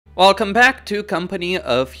Welcome back to Company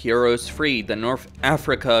of Heroes Free, the North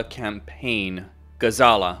Africa campaign.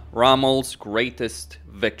 Gazala, Rommel's greatest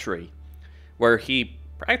victory, where he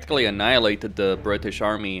practically annihilated the British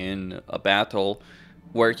army in a battle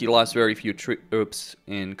where he lost very few troops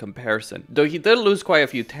in comparison. Though he did lose quite a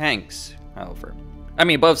few tanks, however. I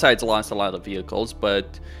mean, both sides lost a lot of vehicles,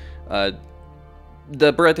 but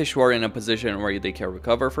the British were in a position where they can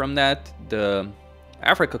recover from that. The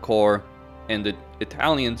Africa Corps and the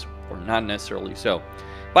Italians were not necessarily so.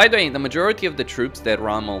 By the way, the majority of the troops that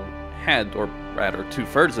Rommel had, or rather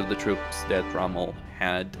 2/3 of the troops that Rommel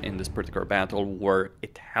had in this particular battle were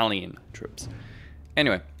Italian troops.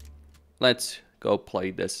 Anyway, let's go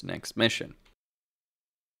play this next mission.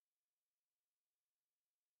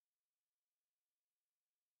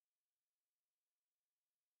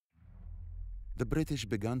 The British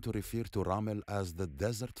began to refer to Rommel as the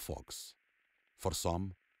Desert Fox. For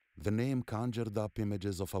some, the name conjured up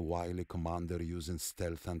images of a wily commander using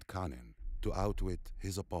stealth and cunning to outwit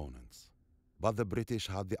his opponents. But the British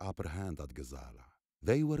had the upper hand at Gazala.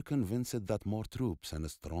 They were convinced that more troops and a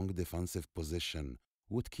strong defensive position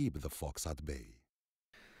would keep the Fox at bay.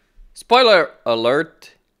 Spoiler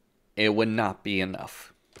alert, it would not be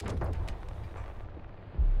enough.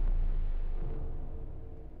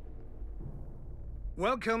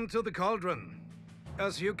 Welcome to the Cauldron.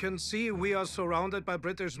 As you can see, we are surrounded by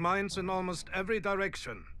British mines in almost every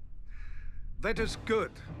direction. That is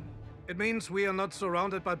good. It means we are not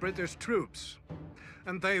surrounded by British troops,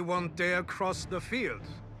 and they won't dare cross the field.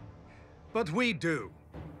 But we do.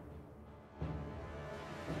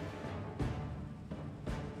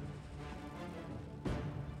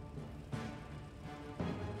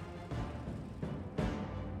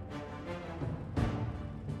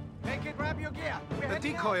 The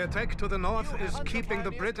decoy attack to the north is keeping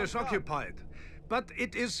the British occupied. But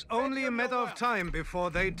it is only a matter of time before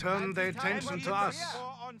they turn their attention to us.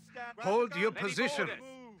 Hold your position.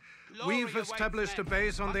 We've established a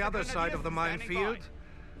base on the other side of the minefield,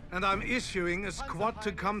 and I'm issuing a squad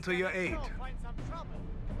to come to your aid.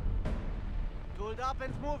 Tooled up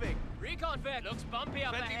and moving. Recon vet looks bumpy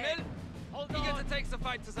up ahead. Hold on. Eager to take the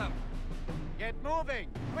fight zusammen. Get moving.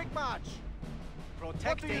 Quick march.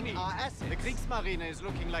 Protecting our assets. The Kriegsmarine is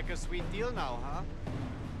looking like a sweet deal now, huh?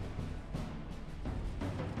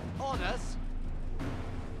 Orders.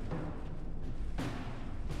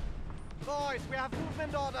 Boys, we have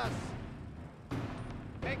movement orders.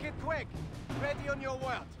 Make it quick. Ready on your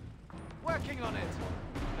word. Working on it.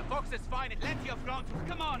 The Fox is fine. Plenty of ground.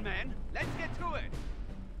 Come on, man. Let's get to it.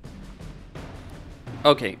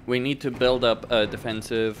 Okay, we need to build up a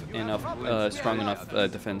defensive enough, strong enough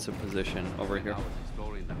defensive position over here.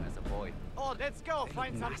 Oh, let's go.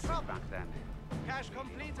 Find some trouble. Cash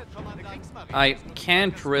completed, Commander. I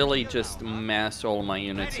can't really just mass all my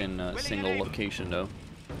units in a single location, though.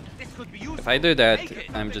 If I do that,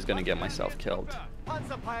 I'm just gonna get myself killed.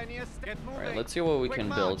 Alright, let's see what we can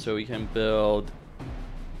build. So we can build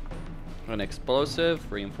an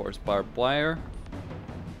explosive, reinforced barbed wire.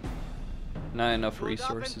 Not enough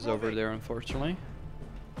resources over there, unfortunately.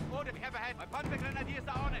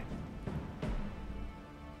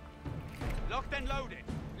 Locked and loaded.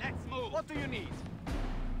 Let's move. What do you need?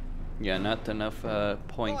 Yeah, not enough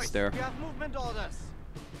points there. We have movement orders.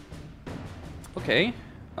 Okay,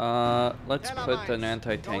 let's put an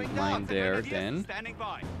anti-tank mine there then. Standing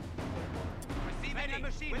by. Receiving a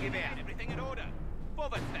machine gewehr. Everything in order.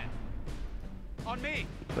 Forward then. On me.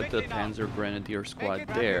 Put the Panzer Grenadier squad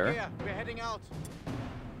there. We're heading out.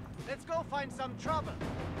 Let's go find some trouble.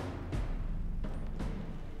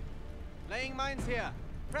 Laying mines here.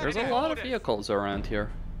 There's a lot of vehicles around here,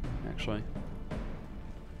 actually.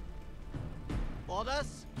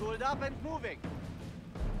 Orders, tooled up and moving.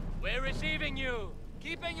 We're receiving you.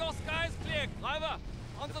 Keeping your skies clear, driver.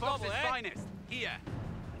 On the double, finest. Here.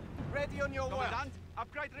 Ready on your word. Commandant,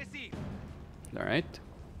 upgrade received. All right.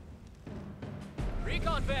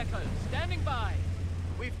 Recon vehicle, standing by.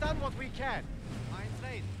 We've done what we can. Mines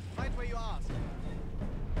laid. Right where you asked.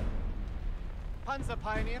 Panzer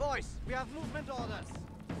Pioneer. Boys, we have movement orders.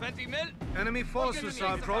 20 mil. Enemy forces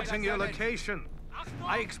are approaching your location.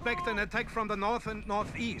 I expect an attack from the north and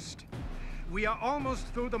northeast. We are almost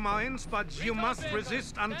through the mines, but you must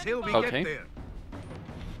resist until we get there.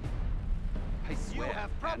 I swear, you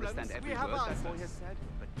have problems, I understand every we have word that answers. boy has said,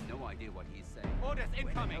 but no idea what he's saying. Orders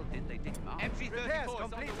incoming. Where the hell did they dig him up? Repairs MG-34 is on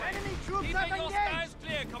complete. the way. Enemy troops Keeping have your engaged. skies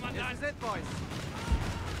clear, Commandant. This is it, boys.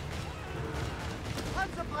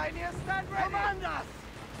 Panzer Pioneer, stand ready. Command us.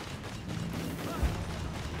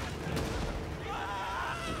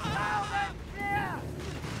 Loud and clear.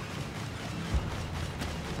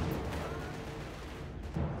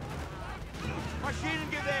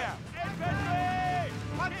 Maschinengewehr! Infantry!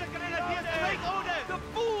 Panzergrenadiers, take order! The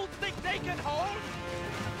fools think they can hold?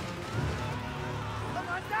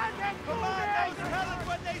 Commandos, tell us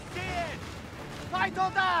when they see it! Fight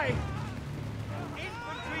or die!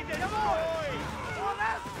 Infantry destroyed!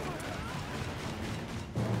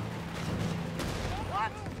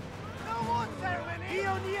 What? No more ceremony!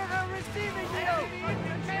 Pioniere receiving the enemy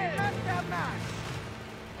not their match!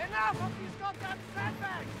 Enough of these goddamn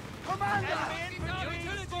sandbags! Commander! Enemy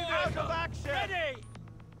infantry out of action! Ready!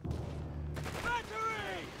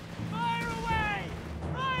 Battery! Fire away!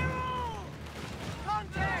 Fire all!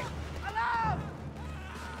 Contact! Alarm!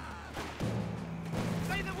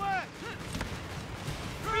 Say the word!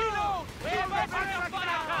 Reload! We're fire!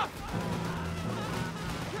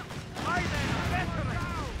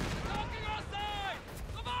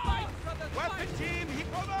 Weapon team, he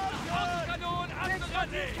Kanon,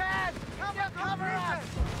 you can! Cover us!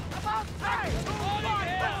 About time!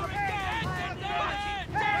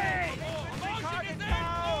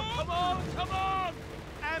 Come on!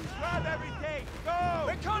 And grab everything! Go!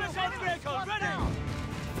 Reconnaissance vehicle, ready!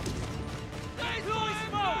 Deploy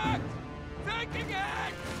smoke! Taking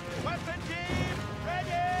it! Weapon team,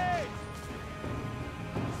 ready!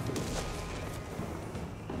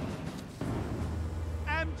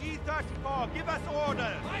 MG-34, give us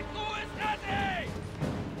orders! My crew is ready!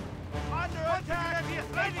 Under attack!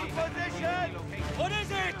 Ready position! What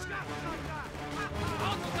is it?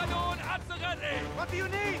 Autokanon at the ready! What do you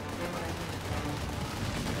need?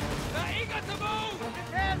 They're eager to move!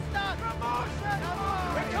 Prepare start! Promotion!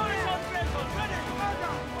 Reconnaissance vehicle, ready!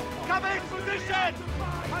 Come in position!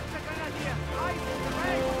 Panzergrenadier, eyes in the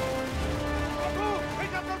way! Move!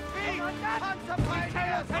 Pick up those feet! Panzer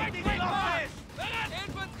pioneers, taking losses!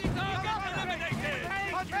 Infantry target eliminated!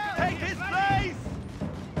 Take his place!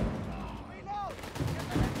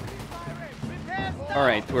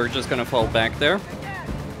 Alright, we're just gonna fall back there.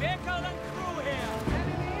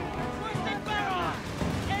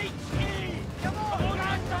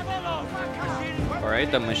 Alright,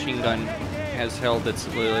 the machine gun has held its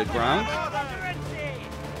ground.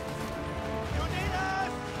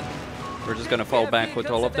 We're just gonna fall back with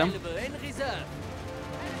all of them.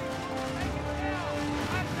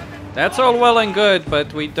 That's all well and good,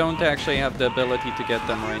 but we don't actually have the ability to get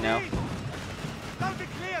them right now.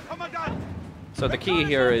 So the key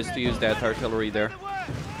here is to use that artillery there.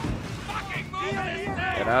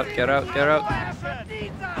 Get out, get out, get out.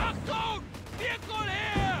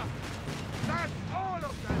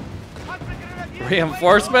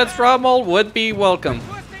 Reinforcements, Rommel, would be welcome.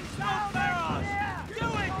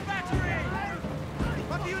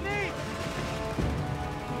 What do you need?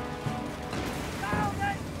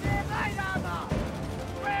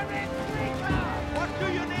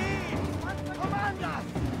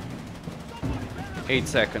 8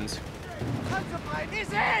 seconds. Is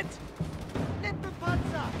it?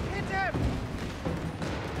 Panzer, hit him!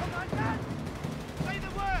 Commandant! Say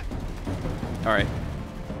the word! Alright.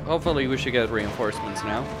 Hopefully we should get reinforcements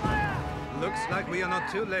now. Looks like we are not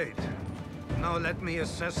too late. Now let me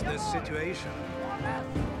assess this situation.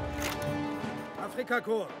 Afrika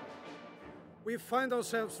Korps. We find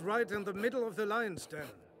ourselves right in the middle of the lion's den.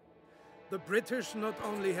 The British not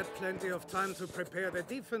only had plenty of time to prepare their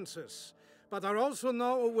defenses, but are also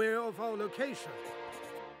now aware of our location.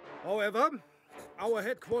 However, our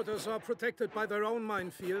headquarters are protected by their own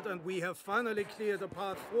minefield, and we have finally cleared a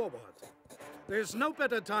path forward. There's no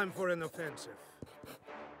better time for an offensive.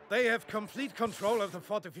 They have complete control of the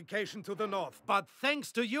fortification to the north, but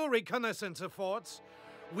thanks to your reconnaissance efforts,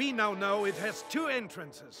 we now know it has 2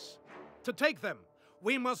 entrances. To take them,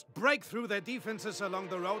 we must break through their defenses along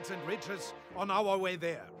the roads and ridges on our way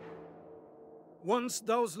there. Once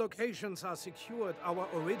those locations are secured, our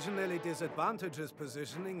originally disadvantageous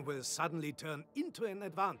positioning will suddenly turn into an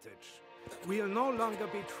advantage. We'll no longer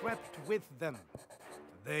be trapped with them.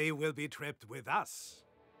 They will be trapped with us.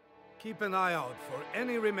 Keep an eye out for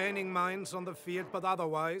any remaining mines on the field, but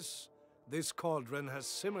otherwise, this cauldron has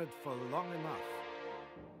simmered for long enough.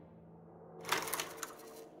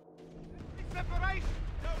 Separation!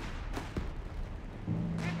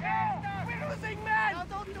 We're losing men! Now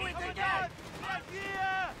don't do it again!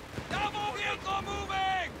 Double vehicle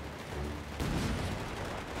moving!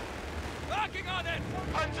 Working on it!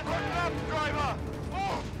 Punch up, driver!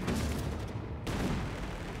 Move!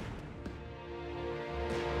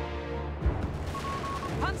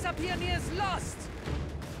 Panzer Pioneers lost!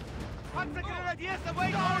 Panzer Grenadiers away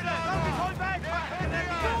order! Don't be hold back!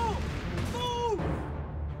 Move! Move!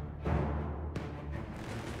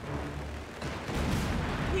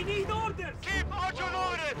 We need orders! Keep marching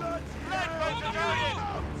orders!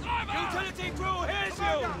 Utility crew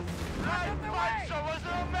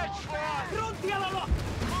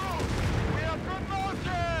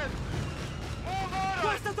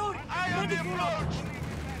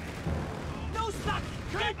No slack!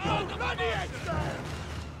 Keep on!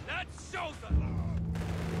 Let's show them!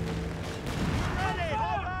 Ready!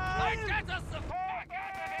 Hold get us the fuck out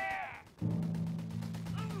of here!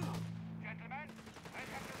 Gentlemen,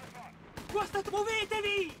 welcome to the front. Guastat,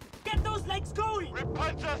 muovetevi! Get those legs going!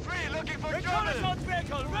 Panzer 3 looking for trouble! Reconnaissance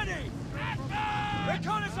vehicle ready!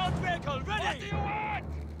 Reconnaissance vehicle ready! What do you want?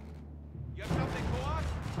 You have something for us?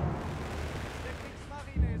 The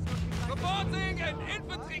Kriegsmarine is looking like Reporting an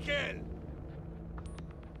infantry kill!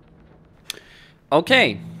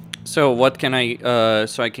 Okay, so what can I,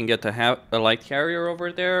 so I can get a light carrier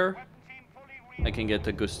over there. I can get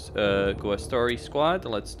the Guastori squad,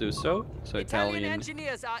 let's do so. So Italian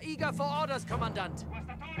engineers are eager for orders, Commandant. You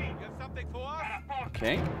have something for us?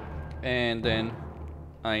 Okay, and then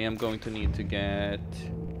I am going to need to get,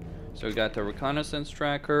 so we got the reconnaissance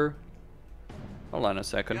tracker. Hold on a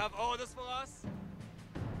second. You have orders for us?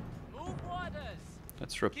 Move orders.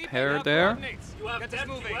 Let's repair there. You have get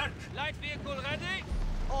moving. Light vehicle ready?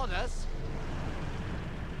 orders.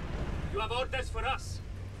 You have orders for us.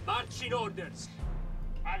 Marching orders.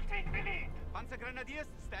 I'll take the lead. Panzer Grenadiers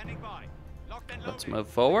standing by. Locked and loaded. Let's move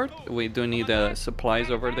forward. We do need supplies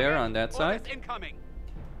over there on that side. Orders incoming.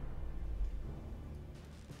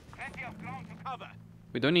 Plenty of ground to cover.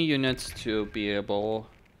 We do need units to be able.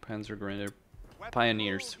 Panzer Grenadier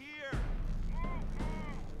Pioneers. Here.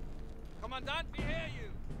 Commandant, we hear you.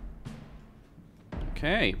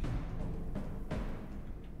 Okay.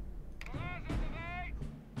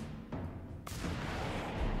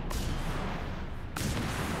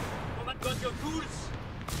 Command, got your tools?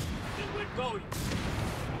 Then we're going.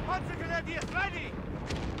 Panzer Grenadiers ready.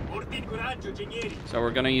 Ordin coraggio, ingegneri. So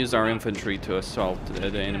we're gonna use our infantry to assault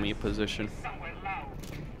the enemy position. Somewhere loud.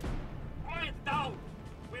 Quiet down.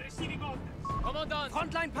 We're receiving orders. Commandant,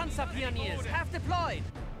 frontline Panzer Pioneers have deployed.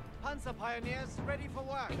 Panzer Pioneers ready for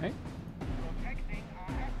work. Okay. Protecting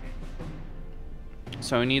our assets.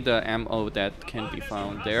 So we need the ammo that can be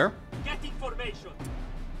found there. Getting formation.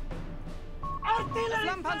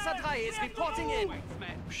 Flammpanzer 3 is reporting in.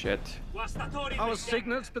 Shit. Our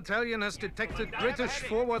signals battalion has detected British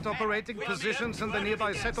forward operating positions in the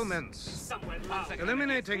nearby settlements.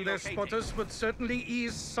 Eliminating their spotters would certainly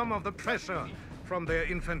ease some of the pressure from their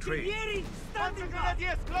infantry. Panzer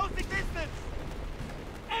Grenadiers closing distance.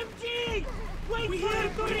 MG! Wait for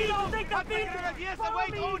him to reload! Take the Panzer field! Grenadiers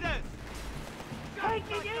await orders.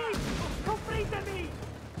 Taking in! Complete me!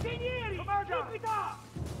 Ingegneri! Keep it up!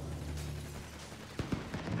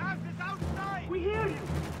 House is outside. We hear you!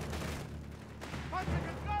 Panzer,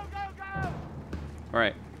 go, go, go.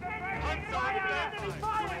 Alright.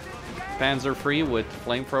 Panzer free with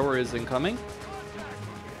flamethrower is incoming.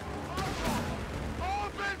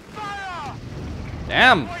 Open fire.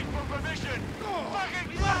 Damn! Wait for permission.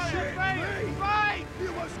 Fucking fire. Right.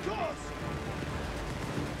 You must cross.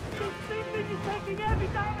 Taking every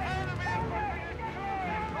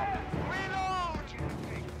Reload.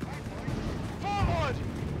 Forward.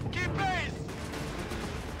 Keep pace.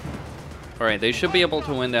 Alright, they should be able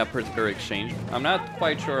to win that particular exchange. I'm not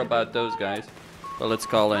quite sure about those guys. But let's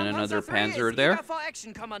call in another Panzer there. For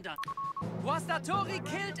action, Commandant. Guastatori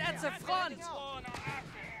killed at the front.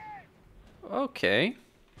 Okay.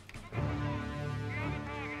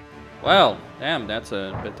 Well, damn, that's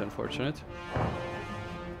a bit unfortunate.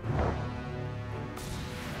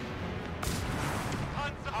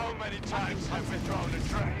 How many times have we thrown a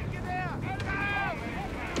train?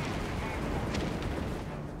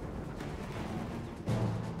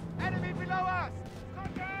 Enemy below us!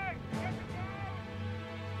 Contact!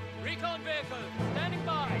 Recon vehicle, standing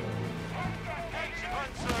by.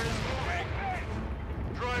 Panzer is moving.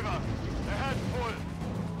 Driver, the head full.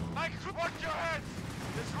 Mike, watch your heads.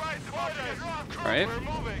 This right, the body. All right. We're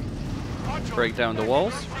moving. Break down the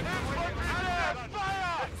walls. Fire!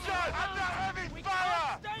 Under heavy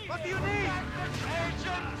fire! What do you need?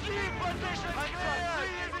 Agent G position clear!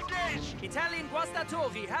 Is engaged! Italian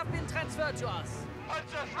Guastatori have been transferred to us.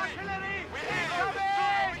 Panzer 3! Artillery! We hear you!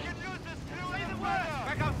 We can use this fuel in the weather!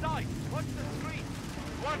 Back outside! Watch the street!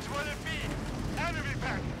 What will it be? Enemy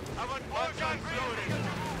pack! I want all guns loaded!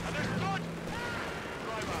 Understood?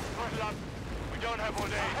 Driver, throttle up! We don't have all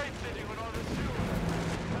day! I hate sitting with all this fuel!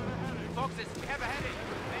 Foxes, we have a heading!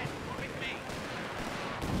 Men, with me!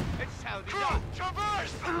 It shall be done!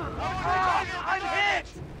 Traverse! I'm hit!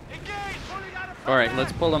 Engage! Alright,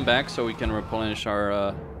 let's pull them back so we can replenish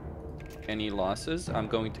our any losses. I'm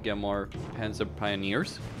going to get more Panzer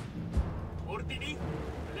Pioneers. Ordini,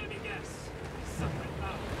 let me guess. Something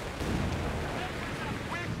loud.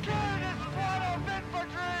 We've killed a squad of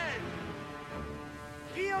infantry!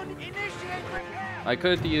 Leon, initiate repair! I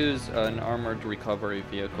could use an armored recovery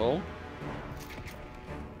vehicle.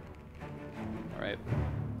 Alright.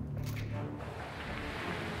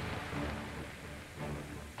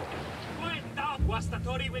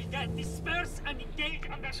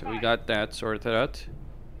 So we got that sorted out.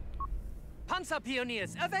 Panzer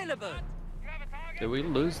Pioneers available. Did we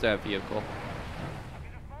lose that vehicle?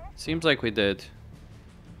 Seems like we did.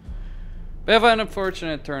 We have an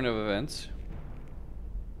unfortunate turn of events.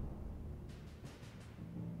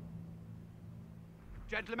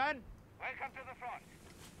 Gentlemen, welcome to the front.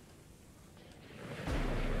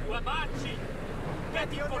 We're marching.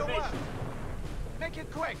 Get information. Make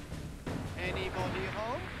it quick. Anybody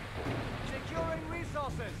home? Securing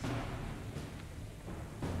resources.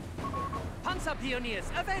 Panzer Pioneers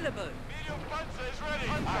available. Medium panzer is ready. I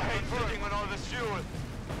hate sitting on all this fuel.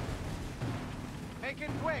 Make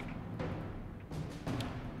it quick.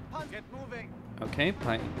 Get moving. Okay,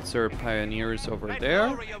 Panzer Pioneers over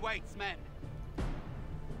there.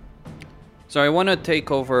 So I want to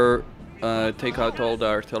take over, take out all the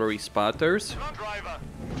artillery spotters.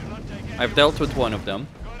 I've dealt with one of them.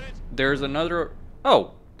 There's another.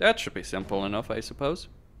 Oh, that should be simple enough, I suppose.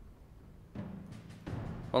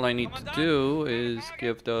 All I need to do is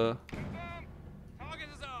give the. Target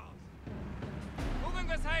is ours. Moving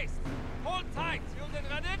with haste. Hold tight. You'll then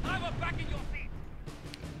run it. I will back in your seat.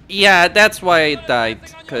 Yeah, that's why I died,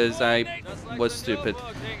 because I was stupid.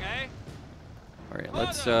 Alright,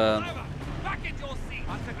 let's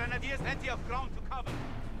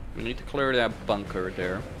we need to clear that bunker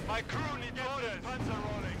there. My crew need panzer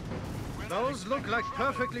rolling. Those look like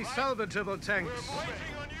perfectly salvageable tanks.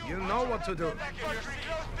 You know what to do. Close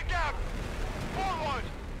the gap. Forward.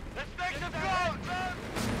 Let's take the ground.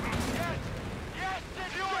 Yes. Yes,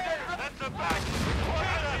 secure it. That's the back.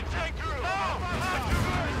 Take through.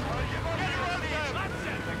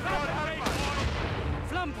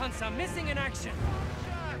 Flammenpanzer missing in action.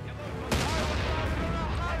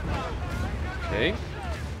 Okay.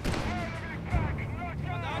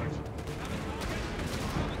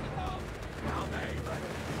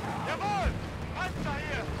 Jawohl! Panzer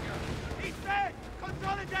here! He's dead!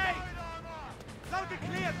 Consolidate! Loud and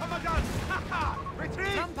clear, Commandant! Haha! Retreat!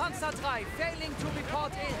 Flammenpanzer 3 failing to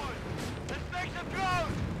report in. Let's take the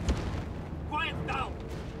ground! Quiet down!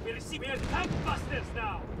 We receive air tank busters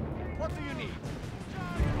now! What do you need?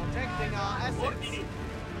 Protecting our assets. What do you need?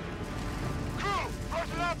 Crew!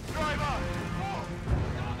 Rustle up, driver!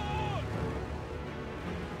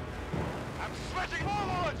 I'm sweating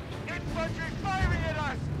forward! Infantry firing at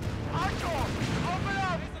us! Anton! Open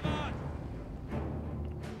up!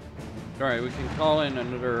 Alright, we can call in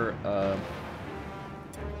another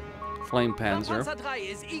flame panzer. Flammenpanzer 3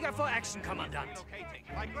 is eager for action, Commandant.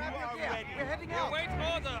 We're heading out. Wait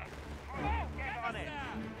order! Get on it.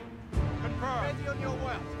 Confirm. Ready on your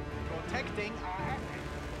word. Protecting our assets.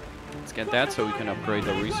 Let's get that so we can upgrade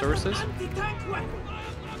the resources. Anti-tank weapon!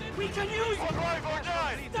 We can use it! Drive or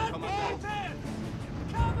die! Stand by!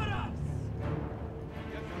 Cover us!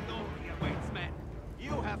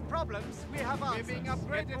 You have problems, we have answers. We're being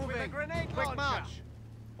upgraded with a grenade launcher. Quick march.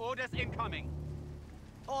 Orders incoming.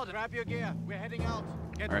 Order. Grab your gear. We're heading out.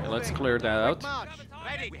 Alright, let's clear that out. March.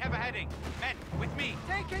 Ready, we have a heading. Men, with me.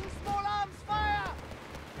 Taking small arms fire.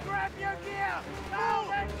 Grab your gear.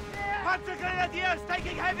 Now and clear. Panzer Grenadiers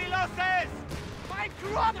taking heavy losses! My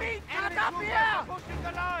dropping! Cut up here! Pushing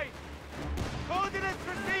the line! Coordinates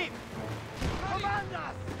received! Command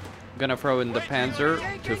us! I'm gonna throw in the panzer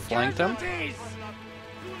to flank them.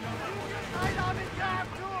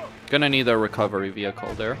 Gonna need a recovery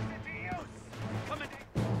vehicle there.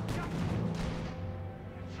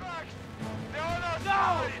 Tracks! They're on our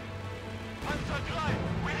side! Panzer Klein,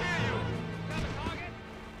 we hear you!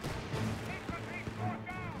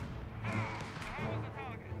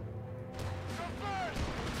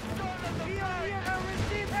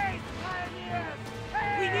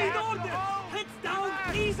 We need orders! Heads down,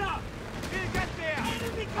 ease up! We'll get there!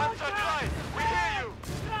 Enemy Panzer Klein, we hear you!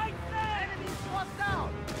 Strike there! Enemy squad down!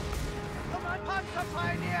 Come on, Panzer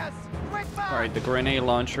Pioneers! Quick march! Alright, the grenade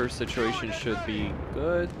launcher situation should be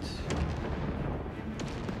good.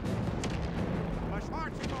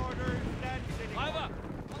 Marching orders, Driver!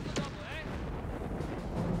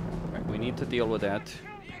 Alright, we need to deal with that.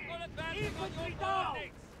 Infantry down!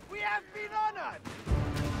 We have been honored!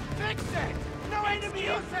 Fix it! No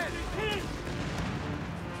excuses!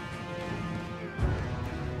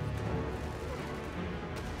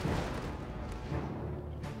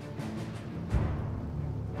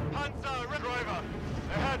 Panzer, driver!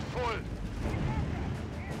 Ahead full!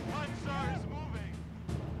 Panzer is moving!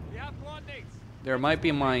 We have coordinates! There might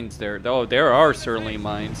be mines there. Oh, there are certainly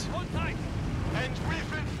mines. Hold tight! Engines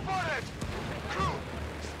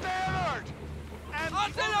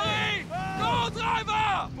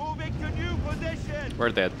driver! Moving to new position! We're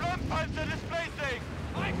dead. Panzer displacing!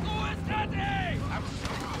 My crew is ready!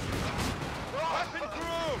 Weapon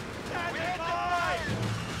crew! Stand by!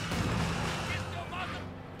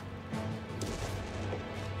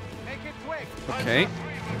 Make it quick! Okay.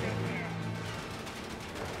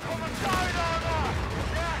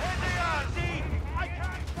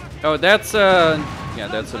 Oh, that's yeah,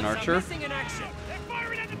 that's an archer. Missing in action.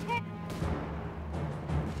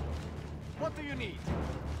 What do you need?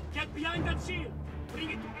 Get behind that shield!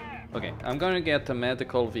 Bring it to air! Okay, I'm gonna get a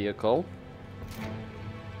medical vehicle.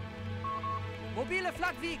 Mobile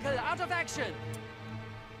flak vehicle out of action.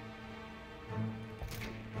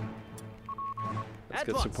 Let's At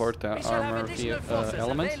get once. support We shall have armor additional forces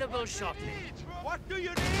elements. available shortly. What do you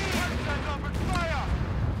need? Fire!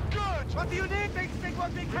 Good! What do you need? Fix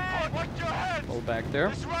what we can! Watch your head! Pull back there.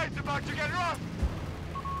 This right's about to get rough!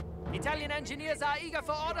 Italian engineers are eager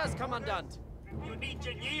for orders, Commandant. You need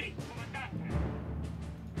engineering, Commandant!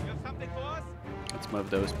 You have something for us? Let's move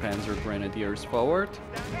those Panzer Grenadiers forward.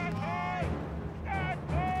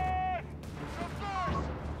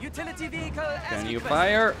 Utility vehicle as Can you requested.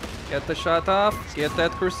 fire? Get the shot off. Get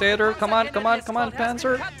that Crusader. Come on, come on, come on,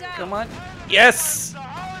 Panzer. Come on. Yes!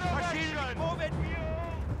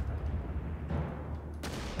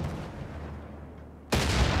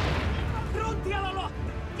 Pronti alla lotta!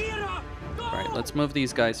 Gear up! Go! Alright, let's move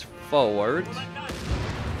these guys forward. Commandant!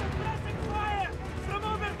 Suppressing fire! From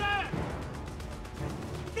over there!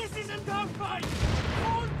 This isn't dogfight!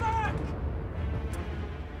 Hold back!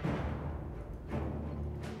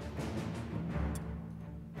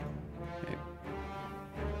 Okay.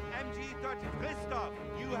 MG-30 Christoph,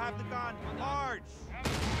 you have the gun. March!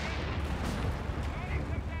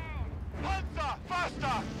 Panzer!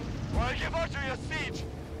 Faster! While you watch your siege!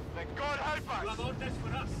 May God help You have us! orders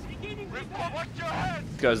for us! Beginning Report, watch your heads!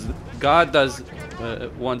 Because God does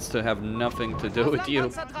wants to have nothing to do with you.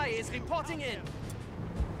 Panzer 3 is reporting in.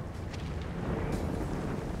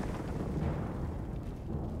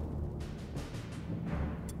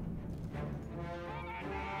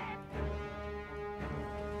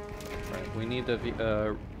 Right, we need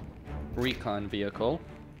a recon vehicle.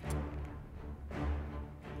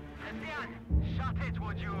 Shut it,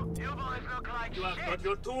 would you? You boys look like You have got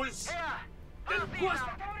your tools! Then quest!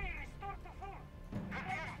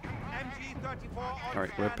 MG-34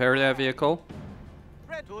 Alright, repair that vehicle.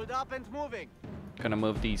 Red, hold up and moving. Gonna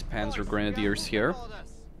move these Panzer Grenadiers here.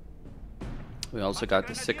 We also got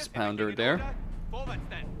the 6-pounder there. Forward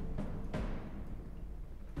then.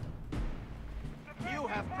 You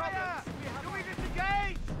have problems. Do we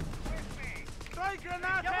disengage? Try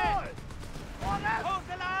grenade! Hold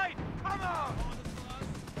the line! Come on!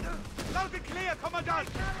 Loud and clear, Commandant!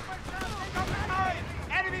 Come behind!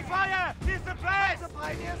 Enemy fire! Here's the place! The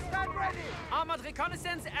pioneers stand ready! Armored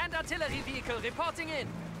reconnaissance and artillery vehicle reporting in.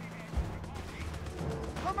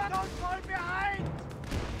 Commandant, don't fall behind!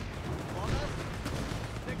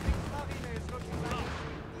 The Crix marine is looking like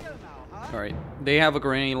here now, huh? Alright, they have a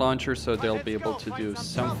grenade launcher, so they'll be able to do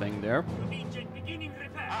something there. Beginning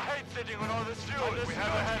repair! I hate sitting on all this fuel. We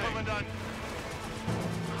have a head, Commandant.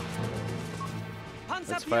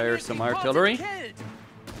 Panzer Let's fire pioneers some reported artillery. killed.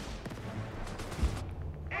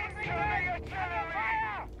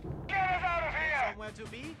 Somewhere to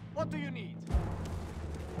be? What do you need?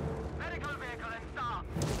 Medical vehicle and stop.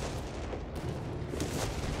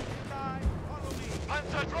 Die, follow me.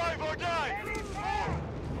 Panzer, drive or die!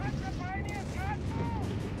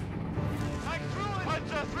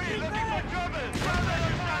 Panzer 3, looking for trouble!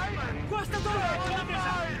 Questa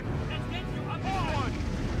Let's get you up Forward!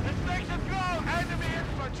 Inspection ground! Enemy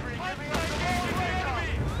infantry giving us the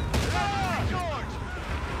enemy! George!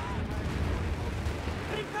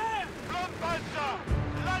 Prepare! Front Panzer!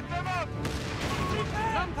 Light them up!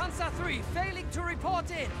 Front Panzer 3 failing to report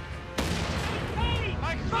in. Hey!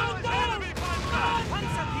 Exposed enemy Panzer!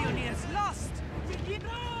 Panzer pioneers lost.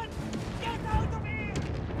 Run! Get out of here!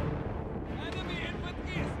 Enemy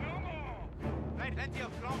infantry is no more! Plenty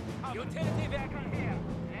of flank cover. Utility vehicle here.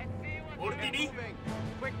 Ordini! Moving.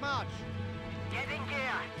 Quick march. Get in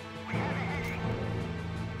gear! We have a heading!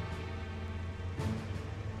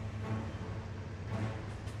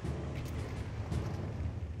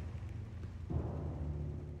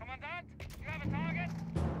 Commandant, you have a target?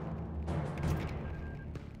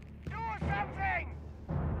 Do something!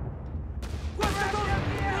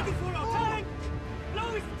 Ready for attack! Blow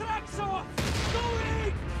his tracks off!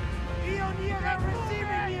 Going! Pioneer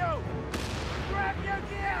receiving you! Grab your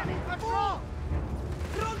gear! Patrol!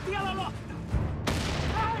 Pronti alla lotta!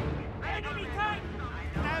 Enemy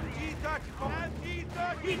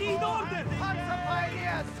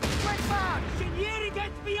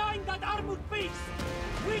absolute beast!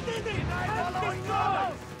 We did it! Tank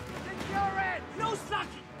destroyed! Secure it! No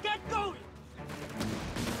slacking! Get going!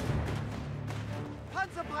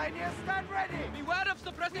 Panzer pioneers, stand ready! Beware of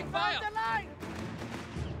suppressing fire! The line!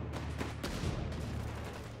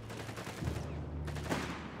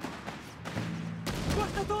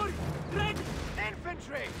 Gustatori! Ready!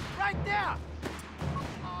 Infantry! Right there!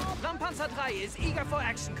 Panzer 3 is eager for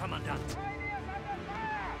action, Commandant.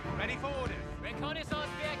 Ready for orders. Reconnaissance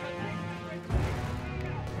vehicle.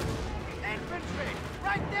 Infantry!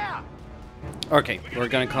 Right there! Okay, we're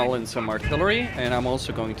gonna call in some artillery, and I'm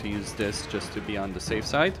also going to use this just to be on the safe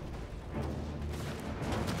side.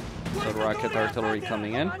 So rocket artillery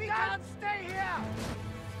coming in. We can't stay here!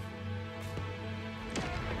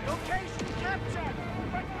 Location captured!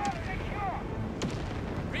 Secure!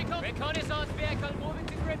 Reconnaissance vehicle moving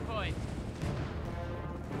to grid point.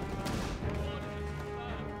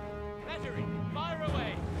 Mederic, fire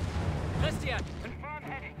away. Christian, confirm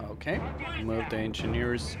heading. Okay, move the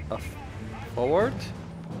engineers forward.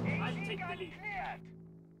 I'll take the lead.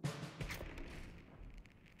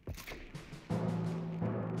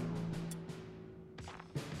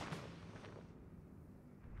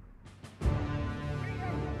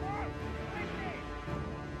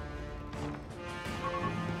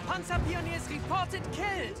 Panzer pioneers reported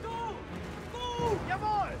killed. Go! Go!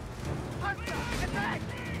 Jawohl! Panzer, attack!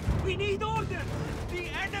 We need orders! The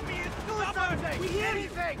enemy is Do stubborn! something! We hear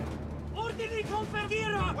anything! Orderly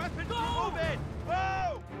convergera! Weapons Go! moving!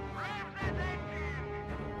 Whoa!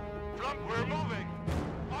 Flump, we're moving!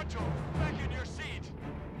 Anton, back in your seat!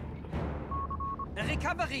 A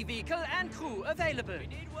recovery vehicle and crew available. We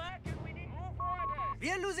need work and we need move orders!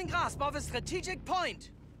 We are losing grasp of a strategic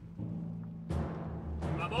point.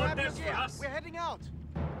 Grab your gear! We're heading out!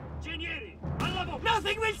 Genieri!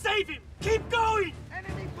 Nothing will save him! Keep going!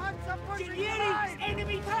 Enemy panzer pushing the line!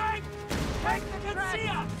 Enemy tank! Take the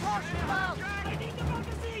track! Push him out! I need the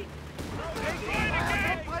magazine!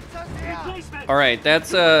 Replacement! Alright,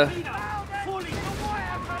 that's A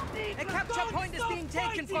capture point is being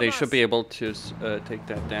taken from they us. should be able to take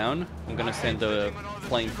that down. I'm gonna send the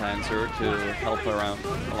flame panzer to help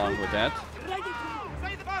along with that. Ready to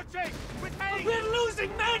Say the marching! We're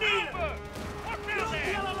losing men here!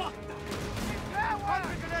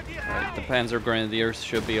 Right, the Panzer Grenadiers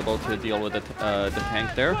should be able to deal with the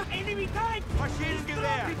tank there. Enemy tank! Machine gun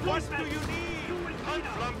there! What do you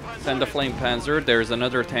need? Send the Flame Panzer. There's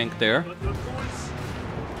another tank there.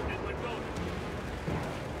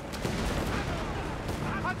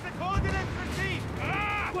 Panzer coordinates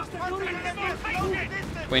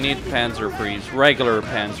received! We need Panzer Freeze, regular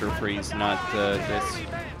Panzer Freeze, not this.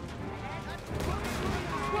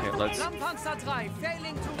 Okay, let's. Panzer 3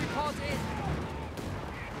 failing to report in.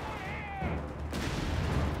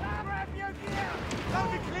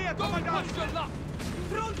 Loud and clear, Commandant!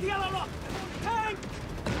 Frontier lock! Tank!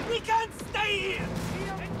 We can't stay here!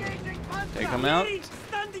 Engaging panzer! Take him out.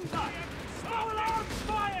 Standing by! Small arms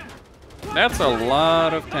fire! That's a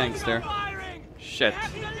lot of tanks there. Firing! Shit.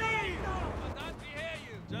 Have your lead!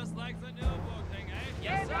 Just like the Nürburgring thing, eh?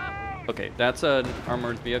 Yes, sir. Okay, that's an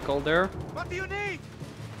armored vehicle there. What do you need?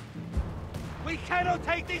 We cannot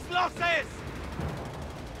take these losses!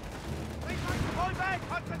 Hold back,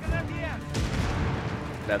 Panzer Grenadiers!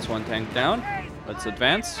 That's one tank down. Let's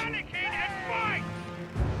advance.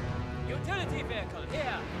 Utility vehicle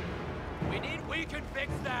here. We can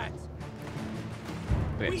fix that!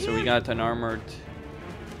 Okay, so we got an armored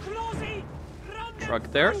Closing! Run them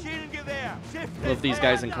truck there. Machine gun there! Shift Move these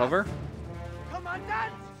guys in cover.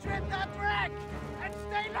 Commandant, strip that wreck! And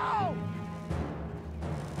stay low!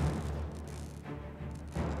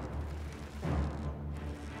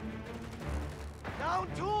 Down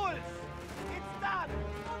tools! It's done!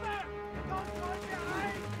 Over! Don't close your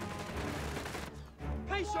eyes!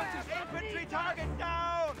 Patience! Infantry target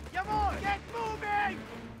down! Jawohl! Get moving!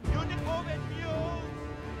 Unit moving, mules!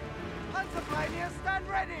 Panzer pioneers, stand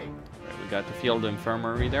ready! We got the field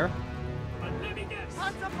infirmary there.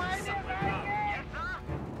 Panzer pioneer, ready!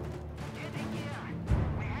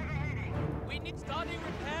 We need starting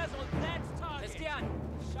repairs on that target. Christian,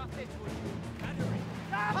 shut it with battery.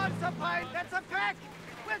 Panzer pioneer, that's a pack!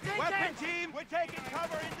 We'll take Weapon it! team, we're taking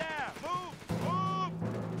cover in there! Move! Move!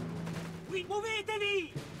 We move it,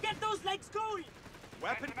 Eddie! Get those legs going!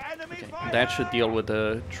 Weapon enemy Okay, fire! that should deal with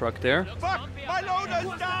the truck there. Fuck! My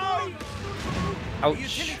loader's down! The Ouch.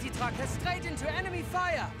 utility truck has strayed into enemy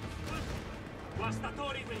fire.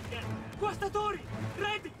 Guastatori will get Guastatori!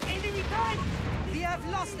 Ready! Enemy tank! We have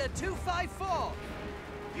lost a 254.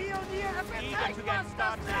 Pioneer have Eager attack to get busters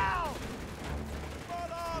started. now!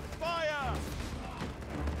 Fall off fire!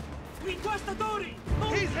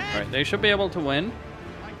 Alright, they should be able to win.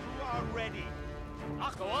 My crew are ready.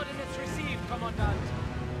 Coordinates received, Commandant.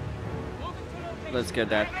 Moving to location. Let's get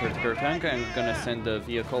that particular tank. I'm gonna send the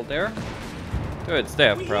vehicle there. To its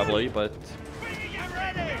death, probably, but... Get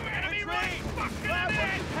ready! Enemy right!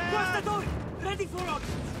 Ready for orders.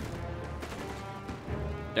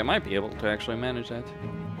 They might be able to actually manage that.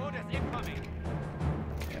 Orders incoming.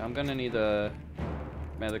 Okay, I'm gonna need a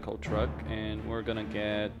medical truck, and we're gonna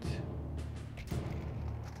get...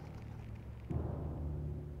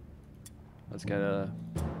 Let's get a...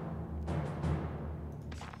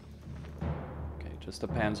 Okay, just a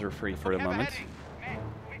Panzer free for the moment.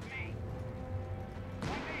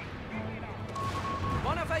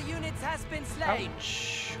 One of our units has been slain.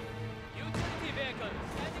 Ouch. Utility vehicle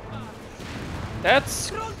standing by.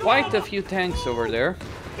 That's quite a few tanks over there.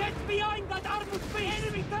 Get behind that armored beast.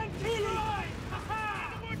 Enemy tank healing.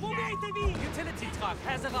 Utility truck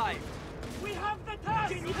has arrived. We have the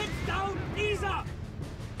task. Heads down. Ease up.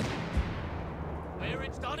 We're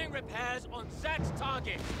installing repairs on that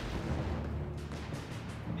target.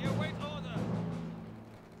 We await order.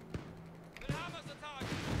 The hammer's the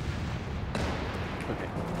target. Okay,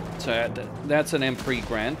 so that's an M3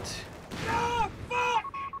 grant. Oh, fuck!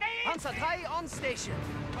 Panzer 3 on station.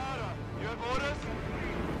 Marder, you have orders?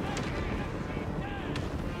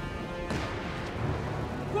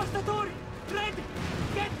 Guastatori, ready!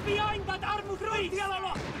 Get behind that armored beast!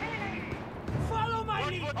 Follow my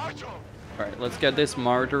lead! Archer! Alright, let's get this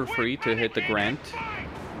martyr free to hit the grant.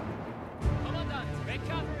 Commandant,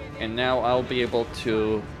 recovery. And now I'll be able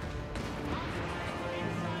to...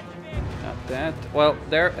 Not that. Well,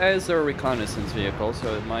 there is a reconnaissance vehicle,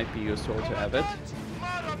 so it might be useful to have it.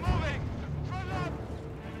 Marder moving! Front up!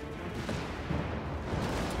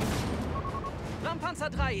 Panzer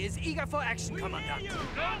 3 is eager for action, Commandant.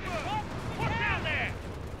 What's down there?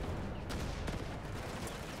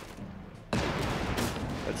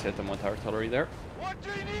 Let's hit them with artillery there. What do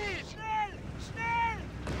you need? Schnell! Schnell!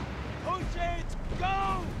 Push it!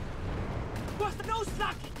 Go! What's the nose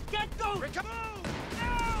slacking? Get go! Move!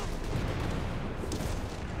 Now!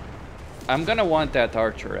 I'm gonna want that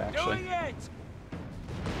archer, actually. Doing it!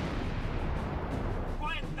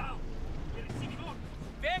 Quiet down. We're receiving orders.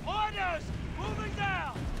 Big orders! Moving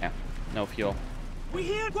down! Yeah, no fuel. We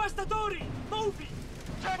hear Guastatori! Moving!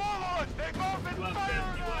 Step forward! They've both been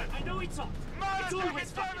fired! I know it's hot. Marder It's taking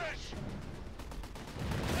always fun. damage!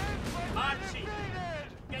 Archie!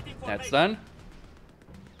 Get in That's formation. done.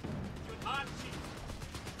 Archie!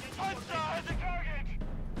 Get in Panzer formation. at the target!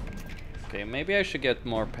 Okay, maybe I should get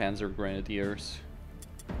more Panzer Grenadiers.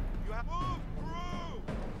 You have moved through!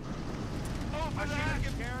 Open that!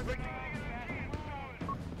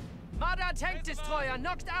 Marder tank destroyer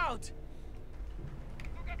knocked out!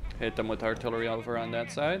 Hit them with artillery over on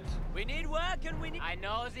that side. We need work and we need... I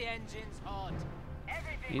know the engine's hot.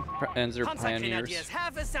 Need Panzer Panzer Pioneers. Grenadiers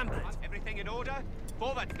have assembled. Everything in order?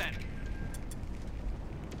 Forwards then!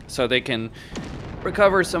 So they can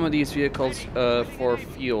recover some of these vehicles for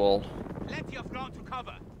fuel. Plenty of ground to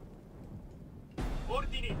cover.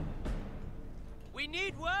 Ordini. We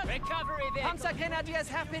need work. Recovery vehicle. Panzer Grenadiers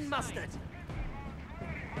have been mustered.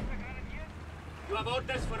 You have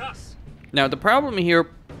orders for us. Now the problem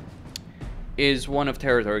here is one of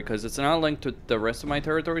territory, because it's not linked to the rest of my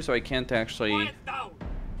territory, so I can't actually... Quiet down.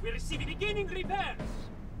 We're receiving beginning repairs.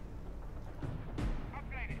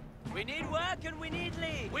 We need work and we need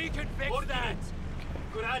lead. We can fix that.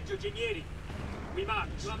 Coraggio, Genieri. We march.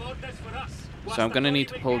 You have orders for us. So I'm gonna need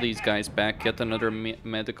to pull these guys back, get another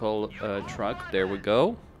medical truck. There we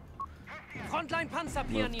go. Frontline Panzer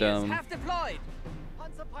Move Pioneers them. have deployed.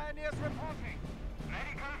 Panzer Pioneers reporting.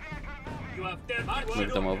 You have them.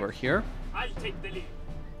 Move them over here. I'll take the lead.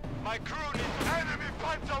 My crew needs enemy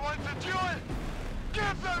Panzer wants a duel!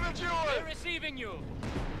 Give them a duel! We're receiving you.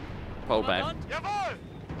 Pull back. Jawohl!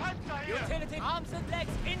 Panzer here! Utility arms and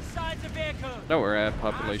legs inside the vehicle. No, we're at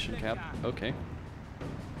population cap. Okay.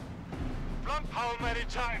 Blunt, how many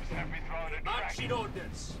times have we thrown a track? Marching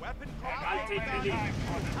orders. Weapon I'll take the lead.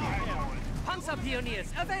 Panzer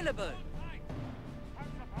Pioneers available.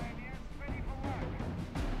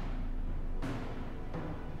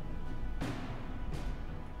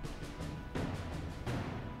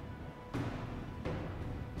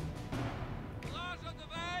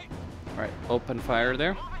 Alright, open fire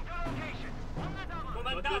there.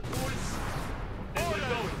 Commandant rules. Then we're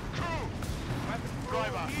going. Crew!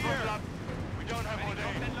 Driver, roll up. We don't have all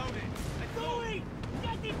day. Going!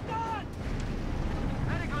 Get it done!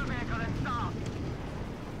 Medical vehicle is stopped.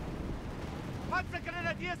 Panzer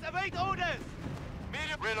Grenadiers await orders.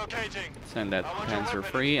 Medium relocating. Send that Panzer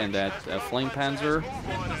free and that Flame Panzer.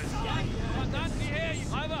 Move orders.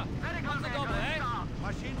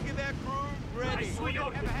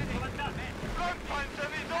 Frontpanzer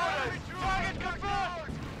with orders! Target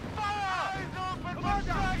confirmed! Fire! Eyes open for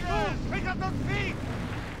stragglers! Move! Pick up those feet!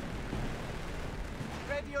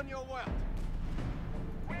 Ready on your work.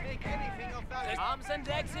 Make anything of that. Arms and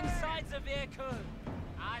legs inside the vehicle.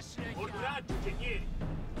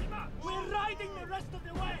 We're riding the rest of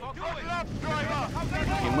the way. Good luck, driver!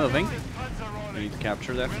 Keep moving. Panzer We rolling. need to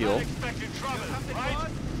capture that fuel. Unexpected trouble, right?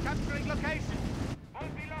 Capturing location.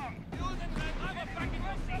 Won't be long.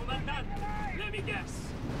 Commandant, let me guess.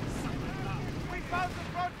 We found the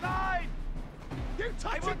front line! You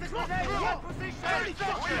touch it! Your position!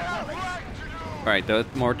 Alright, the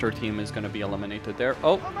mortar team is going to be eliminated there.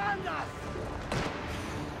 Oh, Command us!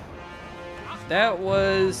 that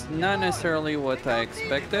was not necessarily what I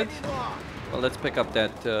expected. Well, let's pick up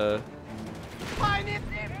that that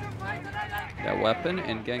weapon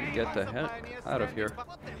and get the heck out of here.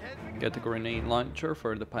 Get the grenade launcher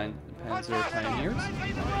for the Panzer Pioneers.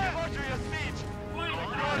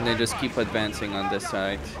 And they just keep advancing on this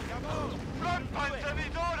side Frontpanzer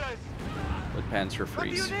with orders! with Panzer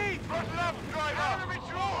Freeze. Good luck, driver! Enemy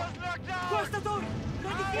troops locked down!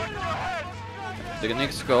 The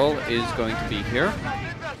next goal is going to be here. In the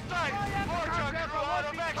sight! Mortar crew out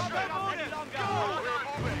of action!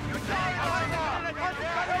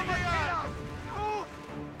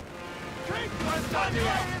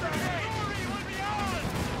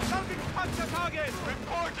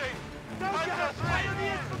 Reporting!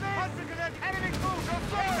 Enemy crew!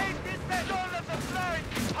 Don't let them flank!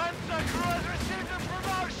 Panzer crew has received a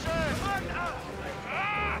promotion!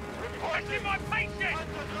 Reporting my patient!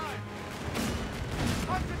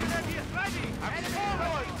 And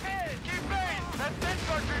forward! Keep base! That's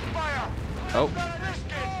infantry fire! Oh,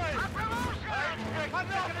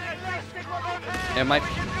 it might.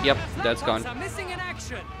 Yep, that's gone. Are missing in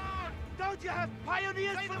action. Don't you have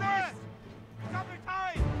pioneers for this? Cover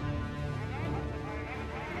time!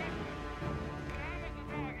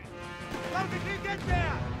 How did you get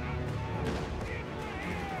there?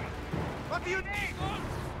 What do you need?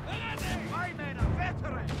 My men are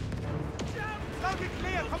veterans! Loud and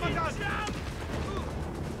clear, Commandant!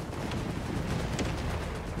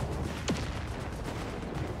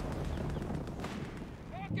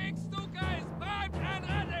 Walking Stuka is primed and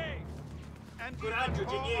ready! And Coraggio,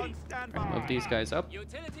 Genieri. Alright, move these guys up.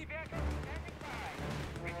 Utility vehicle.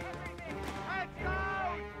 Heads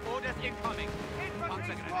down! Orders incoming!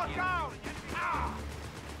 Infantry squad down! Ah!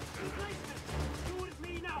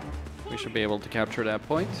 We should be able to capture that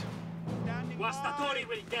point. Guastatori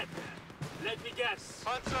will get there. Let me guess.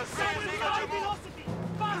 Panzer High seizing! velocity.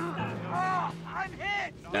 Faster. Ah! I'm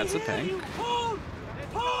hit! That's a tank. Hold!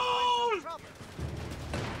 Hold!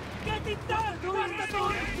 Get it done!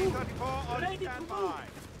 Guastatori! Ready to move!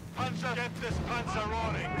 Panzer, get this panzer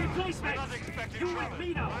rolling! Replacement! Unexpected You trouble! with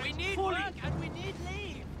Lina! We need Fully. work and we need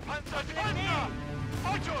leave! Panzer Panzer!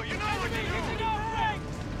 Ocho, you know what to do!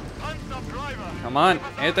 Panzer driver! Come on,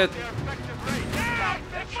 hit it. The effective rate!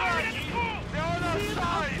 They're on our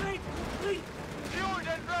side! Fueled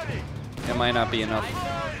and ready! It might not be enough.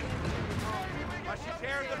 Must you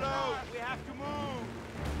tear the load? We have to move!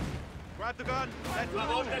 Grab the gun! Let's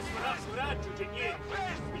move! Coraggio, Genieri.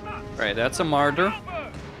 Alright, that's a martyr. What's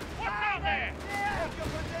out there? Hold your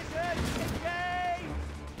position!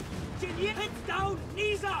 Engage! Genieri, heads down!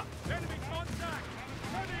 Knees up! Enemy contact!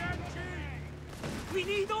 Heavy NG! We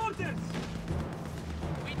need orders!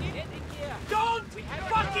 We need it in gear! Don't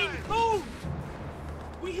fucking move!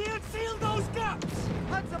 We here seal those gaps!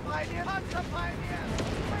 Panzer Pioneer! Panzer Pioneer!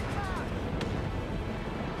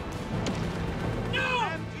 No!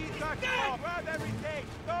 MG-34! Grab everything!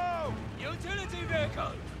 Go! Utility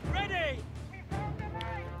vehicle! Ready!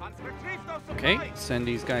 Panzer retrieve those Okay, supplies! send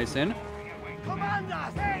these guys in. Command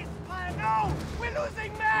us! Hey, no! We're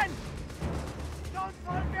losing men! Don't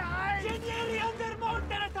fall behind! Genieri under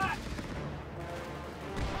mortar attack!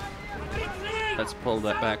 Retreat! Let's pull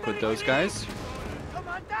that back with those guys.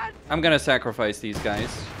 Commandant! I'm gonna sacrifice these guys.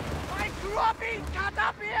 My dropping! Cut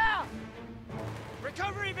up here!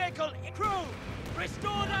 Recovery vehicle! Crew!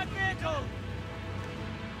 Restore that vehicle!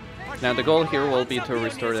 Now the goal here will be to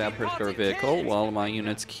restore that particular vehicle while my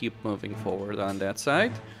units keep moving forward on that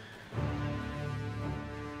side.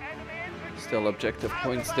 Still objective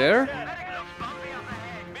points there.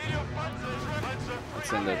 Let's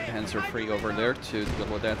send the Panzer Free over there to deal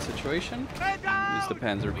with that situation. Use the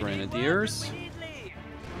Panzer Grenadiers.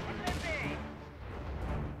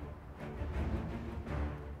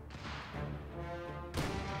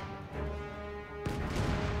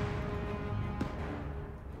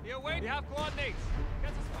 We have coordinates! Get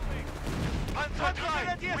us moving! Panzer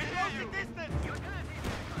drive! We hear you!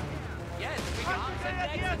 Yes, we can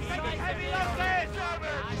Heavy losses!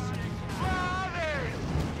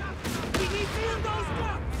 We need to fill those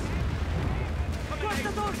gaps! Across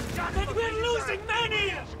the doors! And we're losing many!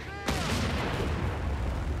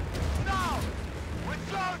 Now!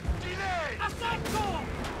 Without delay! Assetto!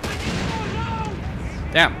 We need more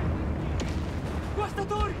rounds! Damn. Across the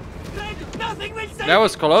door! Red, nothing will save That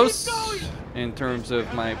was it. close Keep going. in terms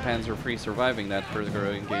of my Panzer III surviving that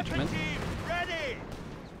particular engagement. Ready!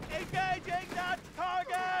 Engaging that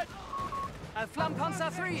target!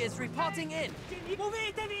 Flampanzer 3 is reporting in.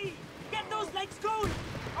 Muovetevi! Get those legs going!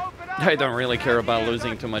 Open up! I don't really care about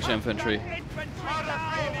losing too much infantry. Infantry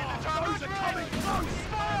now! Those are coming close!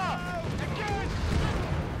 Fire! Again!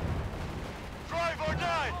 Drive or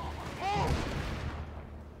die! Move!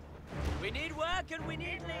 We need work and we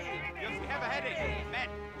need lead. Yes, we have a heading. Men,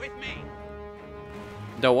 with me.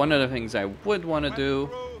 Though one of the things I would want to do,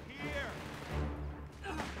 Through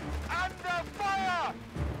here. Under fire!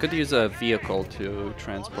 could use a vehicle to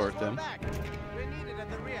transport them. We're needed at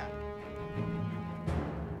the rear.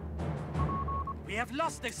 We have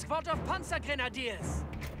lost a squad of Panzer Grenadiers.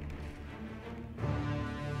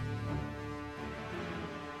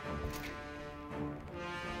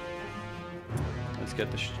 Let's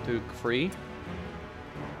get the Stug free.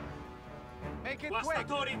 Make it quick.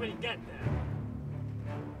 Guastatori will get there.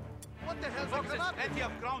 What the hell's Foxes, up? plenty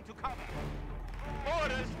of ground to cover.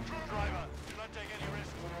 Orders! Driver, do not take any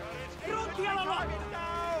risks. Pronti alla lotta!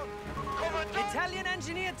 Down! Commandant! Italian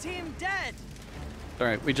engineer team dead.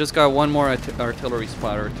 Alright, we just got one more artillery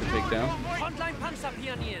spotter to take down. Frontline Panzer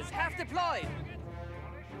Pioneers have deployed.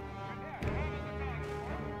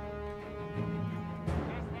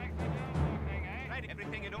 Right,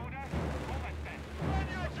 everything in order?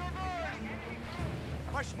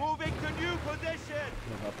 Push moving to new position.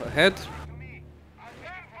 Up ahead.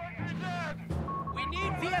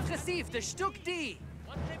 We have received the Stück D.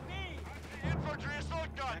 Infantry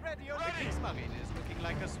assault gun! Ready on the Kriegsmarine is looking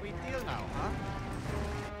like a sweet deal now, huh?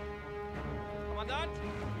 Commandant,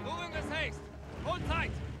 moving with haste. Hold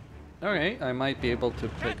tight. Alright, I might be able to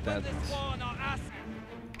pick that. This war, now ask.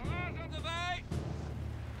 On the way.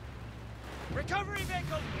 Recovery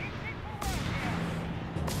vehicle.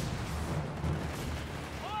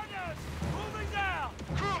 Orders, moving down.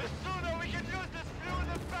 Crew, the sooner we can use this fuel,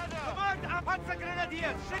 the better! Command our Panzer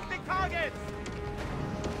Grenadiers, shifting targets.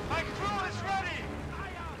 My crew is ready!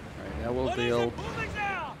 Alright, that will What is build. it? Moving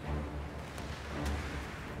down.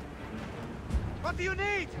 What do you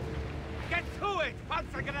need? Get to it,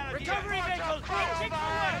 Panzer Grenadiers. Recovery vehicle. Cross Take over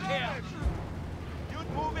forward here. You're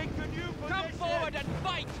moving to new position. Come forward and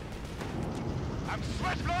fight. I'm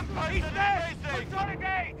switchblade He's Python dead. is racing!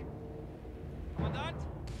 Consolidate. Commandant,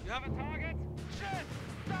 you have a target? Shit!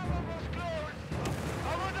 That one was close!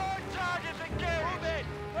 I want our target again! Move it.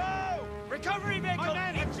 Go. Recovery vehicle. My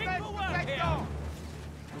men, Itching extend for the work here. sector.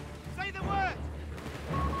 Say the word.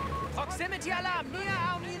 Proximity alarm near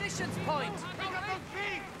our munitions point. Pick up those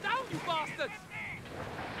feet. Down, you bastards.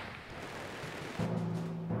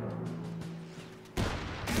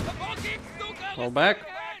 Fall back.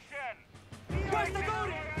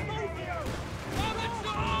 Guastatori, move! Yeah.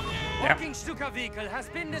 Walking Stuka vehicle has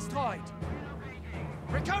been destroyed.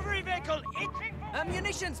 Recovery vehicle. A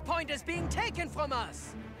munitions point is being taken from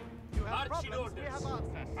us. You have Marching problems. We orders. have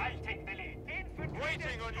answers. I'll take the lead.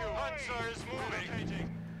 Waiting on you! Panzer is moving!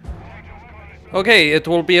 Okay, it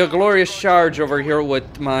will be a glorious charge over here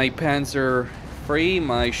with my Panzer III,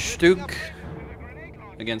 my Stug,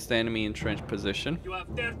 against the enemy entrenched position. You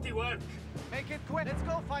have dirty work. Make it quick. Let's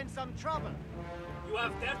go find some trouble. You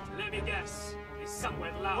have dirt, let me guess. It's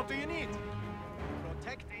somewhere loud. What do you need?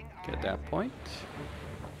 Protecting our Get that point.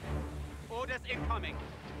 Orders incoming.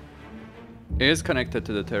 It is connected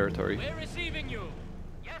to the territory. We're receiving you.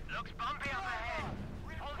 Yes, looks bumpy up ahead!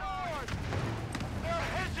 Hold on! They're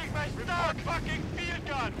hitting my stock fucking field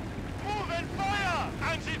gun! Move and fire!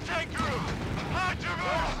 Anti-tank group!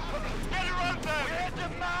 Archivers! Get around them! We hit the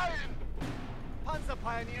mine! Panzer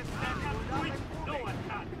Pioneers standing up and No moving. one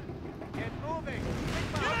can. Get moving.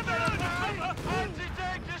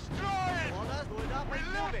 Anti-tank destroyed! Orders, hold up We and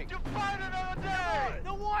live moving. to fight another day!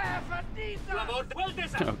 The war effort needs You have us. ordered. Well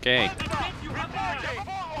deserved. Okay. You have Marching ordered.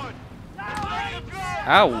 forward!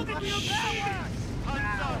 Ouch!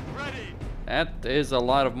 Panzer ready! That is a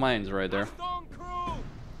lot of mines right there. Storm crew.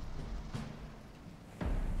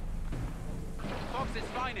 Fox's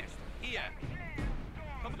finest. Here.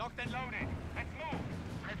 Come locked and loaded. Let's move.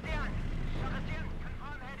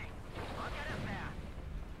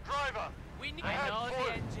 Driver! We need. I know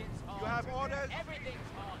the engine's on. You have orders? Everything's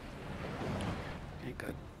on. Okay,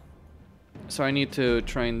 good. So I need to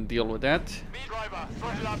try and deal with that. Driver,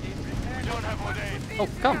 throttle up. We don't have all day. Oh,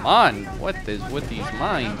 come on! What is with these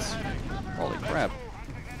mines? Holy crap.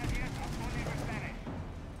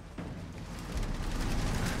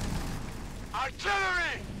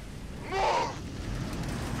 Artillery! Move!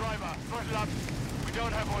 Driver, throttle up. We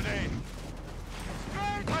don't have all day.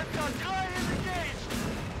 Panzer 3 is engaged!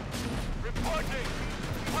 Reporting!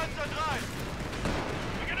 Panzer 3!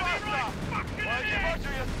 We're gonna be right! While you watch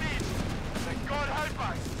your speed! May God help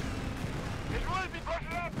us! It will be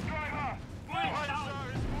throttle up, driver! Panzer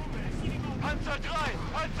is moving! Panzer 3!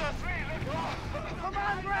 Panzer 3! Let's go! Come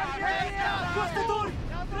on, Brad!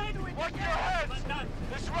 Watch your heads!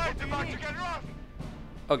 It's right about to get rough!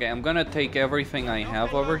 Okay, I'm gonna take everything I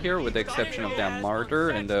have over here with the exception of that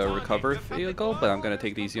martyr and the recovery vehicle, but I'm gonna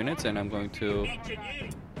take these units and I'm going to...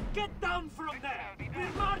 Get down from there! We're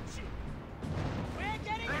marching! We're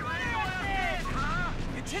getting rid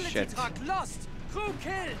Utility Shit. truck lost! Crew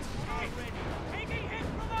killed! Taking hit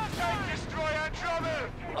from our Tank destroyer in trouble!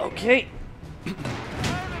 Okay.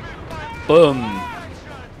 Boom.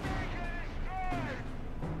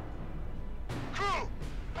 Crew!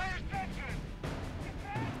 Pay attention!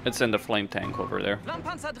 Let's send the flame tank over there.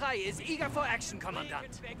 Flammpanzer 3 is eager for action,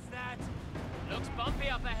 Commandant. Fix that. Looks bumpy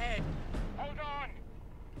up ahead. Hold on!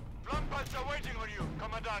 Flammpanzer waiting on you,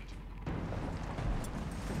 Commandant!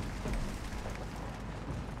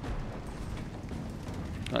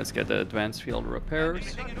 Let's get the advanced field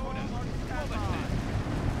repairs. No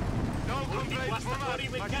complaints from us!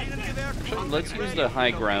 So let's use the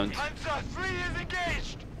high ground. Panzer 3 is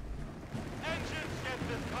engaged! Engines get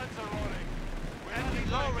this panzer rolling! Enemy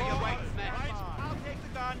lowering awaits, men. Right, I'll take the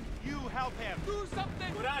gun. You help him. Do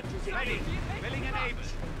something! Ready. Willing and able.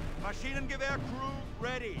 Maschinengewehr crew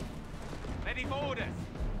ready. Ready for orders.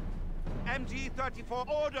 MG-34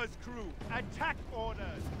 orders, crew. Attack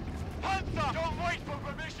orders. Panzer! Don't wait for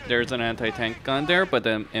permission! There's an anti-tank gun there, but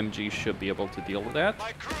the MG should be able to deal with that.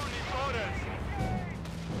 My crew needs orders!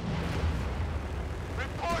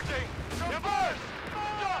 Reporting! Reverse!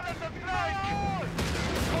 Stop at the flank!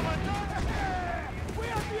 Commandant! We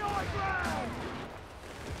are the high ground!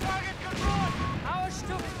 Target control! Our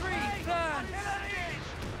Stuck 3 burns!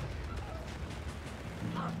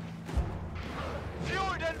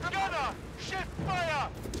 Fueled and gunner! Shift fire!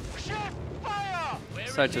 Shift fire!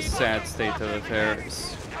 Such a sad state of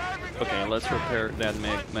affairs. Okay, let's repair that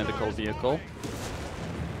medical vehicle.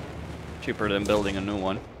 Cheaper than building a new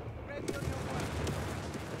one.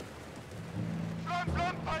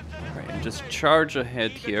 Alright, and just charge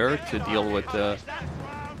ahead here to deal with the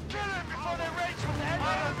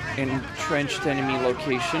entrenched enemy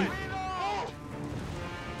location.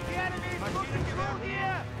 The enemy's moving through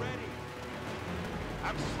here!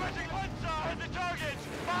 I'm sweating Panzer as the target!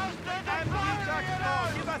 Faster than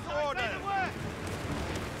MG-34, give us orders.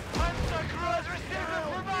 Panzer crew has received a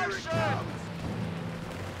promotion!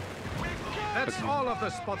 That's all of the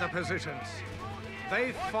spotter positions.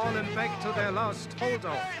 They've fallen back to their last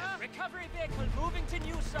holdout. Recovery vehicle moving to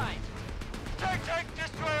new site. Tank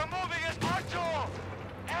destroyer moving as Anton!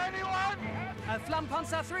 Anyone?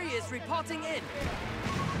 Flammpanzer 3 is reporting in.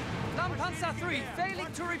 Flammpanzer 3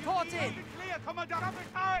 failing to report in. Clear, Commandant. Double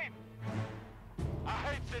time. I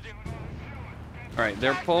hate sitting. Alright,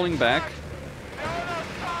 they're pulling back.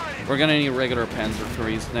 We're gonna need regular Panzer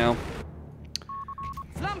IIIs now.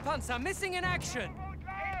 Flammpanzer missing in action.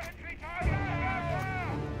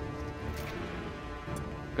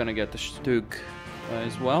 Gonna get the Stug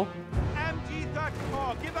as well.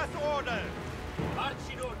 MG-34, give us orders.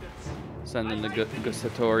 Marching orders. Sending the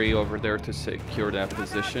Gustatori over there to secure that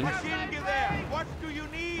position. Maschinengewehr, what do you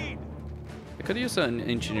need? I could use an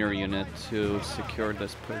engineer unit to secure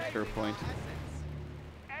this particular point.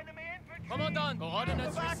 Commandant,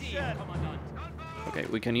 coordinates received, Commandant. Okay,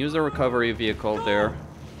 we can use a recovery vehicle there.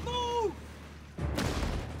 Move!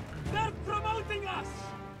 They're promoting us!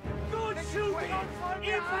 Good shooting!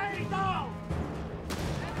 Infantry down!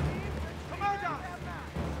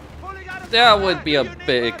 That would be a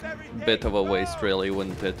big bit of a waste, really,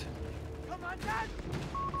 wouldn't it?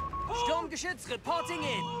 Sturmgeschütz reporting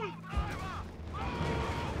in.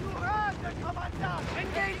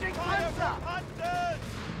 Engaging Panzer!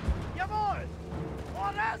 Jawohl!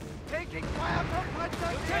 Orders! Taking fire from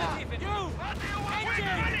Panzer! You!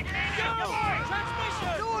 Engine! You!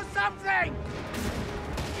 Transmission! Do something!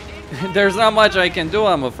 There's not much I can do,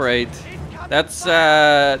 I'm afraid. That's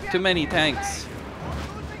too many tanks.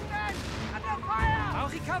 Losing men! Under fire! Our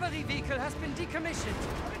recovery vehicle has been decommissioned.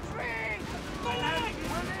 Retreat!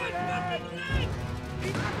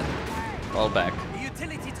 All back. The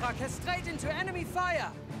utility truck has strayed into enemy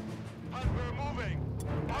fire. And we're moving.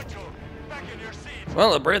 Macho, back in your seat.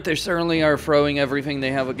 Well, the British certainly are throwing everything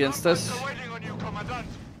they have against us. Panzer waiting on you, Commandant.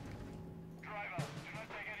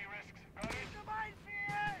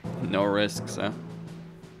 No risks, huh?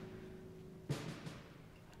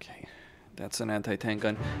 Okay, that's an anti-tank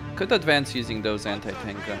gun. Could advance using those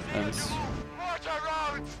anti-tank guns. Mortar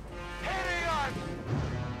rounds! Heading on!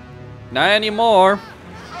 Not anymore!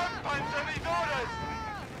 Front Panzer need orders!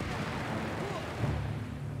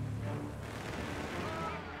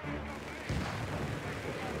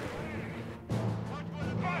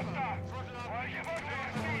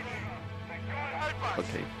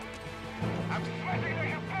 Okay. I'm sweating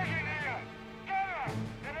like a pig in here! Get him!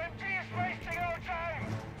 The MG is wasting our time!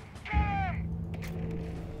 Get him!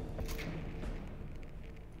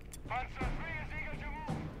 Panzer 3 is eager to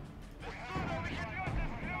move! The sooner we can use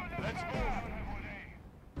this fuel, the Let's move!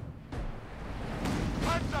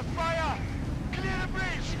 Panzer, fire! Clear the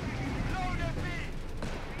breach! Load and B!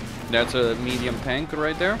 That's a medium tank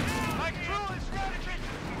right there. My crew is ready!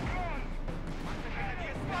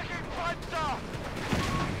 Fucking Panzer!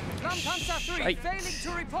 Panzer 3 failing to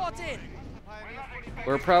report in.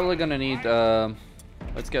 We're probably gonna need,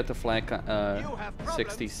 let's get the flag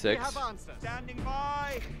 66. Standing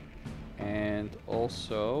by. And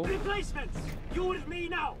also Replacements! You with me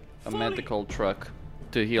now! a medical truck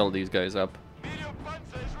to heal these guys up. Medium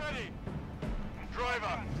Panzer is ready!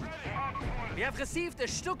 Driver! We have received a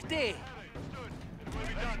Stück D. It will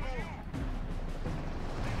be done.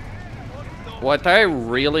 What I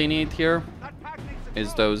really need here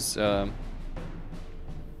is those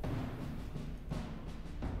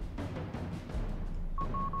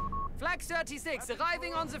Flag 36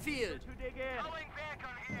 arriving on the field. Going back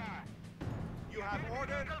on here! You have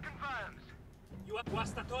ordered. Confirms! You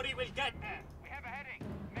Guastatori will get. We have a heading.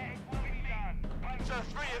 It will be done. Panzer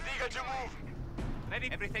 3 is eager to move. Ready?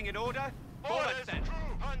 Everything in order? Orders, Forward then.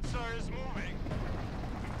 true. Panzer is moving.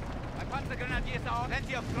 My Panzer Grenadiers are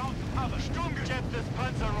plenty of ground to cover. Get this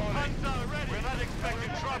Panzer rolling. Panzer ready. We're not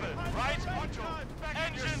expecting trouble, right?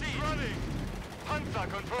 Engines running. Panzer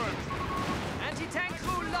confirmed. Anti-tank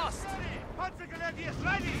crew lost. Panzer Grenadiers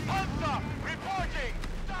ready. Panzer reporting.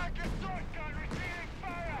 Target sword gun receiving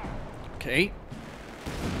fire. okay.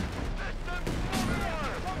 Systems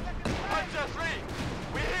over. Panzer 3,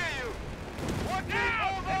 we hear you. What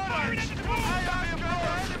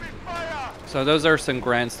enemy fire. So those are some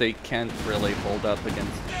grants they can't really hold up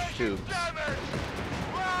against tubes. Damage.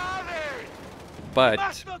 Where are they? But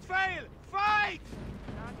Must not fail. Fight.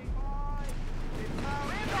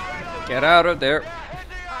 get out of there.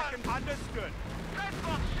 Understood.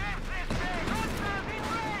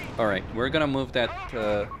 Alright, we're gonna move that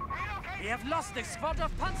We have lost a squad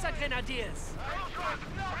of Panzer Grenadiers.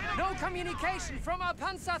 No communication from our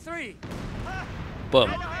Panzer 3.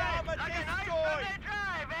 boom.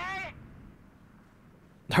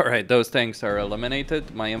 Alright, those tanks are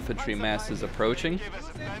eliminated. My infantry mass is approaching. Give us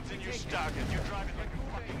a fence in your stock and you drive it like a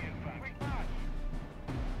fucking infant.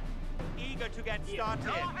 Eager to get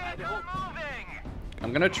started.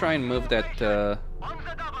 I'm gonna try and move that On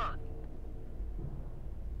the double.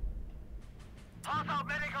 Pass out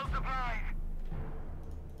medical supplies.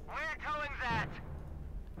 We're towing that.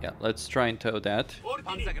 yeah, let's try and tow that.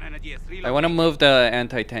 Panzer Grenadiers reload. I wanna move the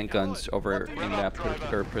anti-tank guns over in that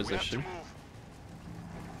particular position.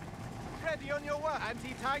 Ready on your work.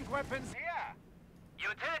 Anti-tank weapons. Here.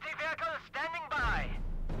 Utility vehicle standing by.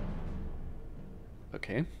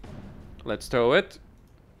 Okay. Let's tow it.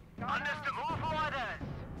 Understood. Move orders.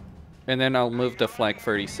 And then I'll move the flag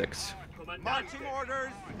 36. Marching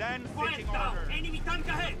orders, then Fire fitting down! orders. Enemy tank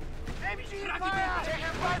ahead! Taking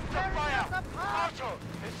fire. Otto,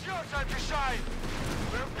 it's your time to shine.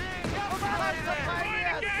 We're being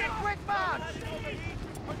captured. Quick march.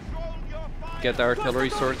 Control your fire. Get the artillery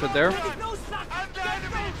sorted there. No slack! Under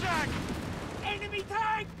enemy attack. Enemy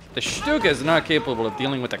tank! The Stug is not capable of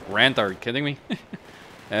dealing with the Grant, are you kidding me?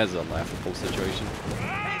 That's a laughable situation.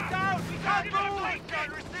 Head down. We can't move.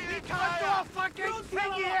 Receiving Can't do a fucking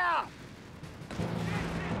thing here.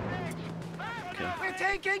 Okay. We're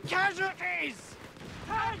taking casualties.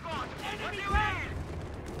 Tank on. Enemy raid.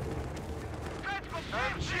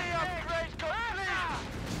 MG upgrade complete.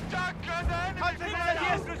 Stuck on the enemy. Panzer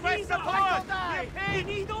Grenadiers request support. We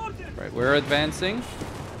need orders! Right, we're advancing.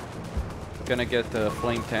 Gonna get the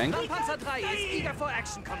flame tank. Panzer 3 is eager for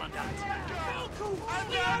action, Commandant.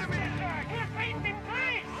 Under enemy attack. We're facing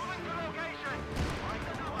three. Moving to location.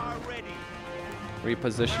 Are ready.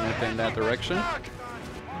 Reposition it in that direction.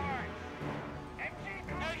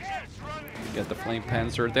 Get the flame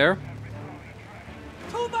panzer there.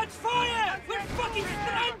 Too much fire! We're fucking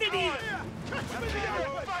stranded here!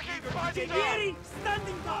 Engineering,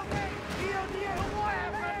 standing by!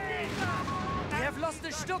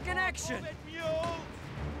 Stuck in action.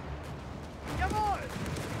 Jawohl!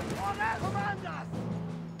 Order commanders!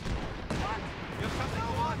 You're something to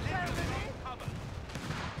our left and cover.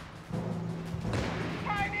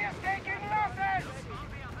 Pioneers taking losses!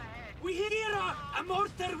 We hear a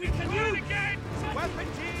mortar we can use. Weapon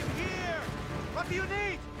team here! What do you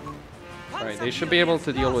need? Alright, they should be able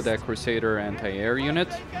to deal with that Crusader anti-air unit.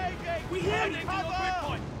 We hear you.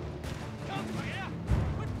 Cover!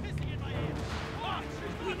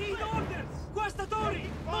 We need orders. Guastatori,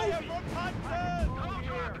 Fire move. from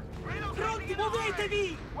Panzer! Pronti,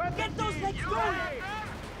 muovetevi. Get those legs going.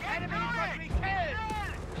 Enemy infantry killed!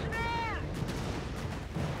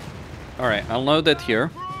 Alright, I'll load it here.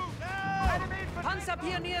 Panzer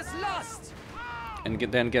Pioneers lost. And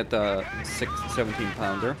then get the 17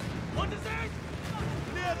 pounder. What is it?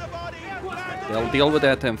 Near the body! They'll deal with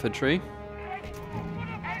that infantry.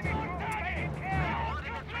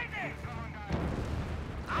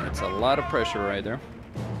 That's a lot of pressure right there.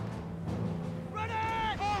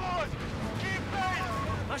 Forward! Keep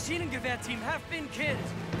pace! Maschinengewehr-team have been killed.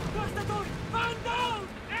 Guastatori, man down.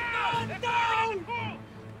 Man down.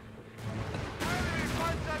 Enemy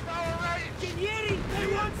Panzer's our range! Ingegneri, they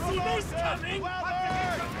won't see this coming. Enemy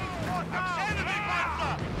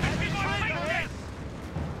Panzer! Enemy Panzer!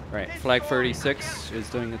 Right, Flag 36 is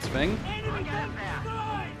doing its thing. Enemy down.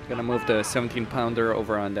 Gonna move the 17 pounder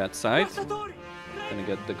over on that side. Guastatori, Gonna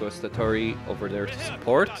get the Guastatori over there to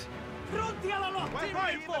support. pronti alla lotta.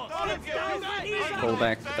 Pull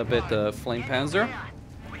back a bit the Flame Panzer.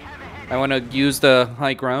 I want to use the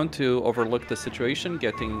high ground to overlook the situation,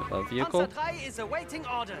 getting a vehicle. Panzer 3 is awaiting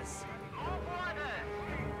orders.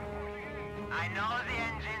 I know the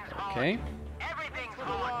engine's on. Okay. Everything's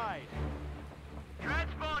on.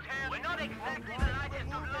 Transport here. We're not exactly the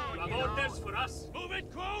lightest of loads, you know. Orders for us. Move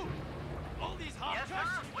it, crew. All these hot Yes, sir.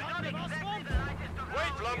 trucks. We're not exactly the lightest of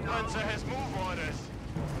Wait, loads, you know. Panzer has move orders.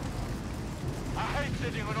 I hate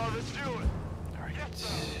sitting on all this fuel. Alright.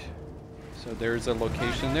 So there's a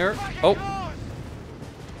location there. Oh!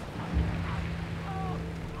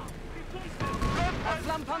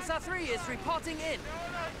 Flampanzer 3 is reporting in.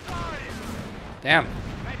 Damn.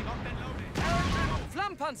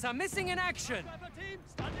 Flampanzer missing in action.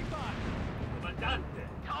 Comandante.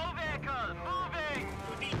 Tow vehicles, moving!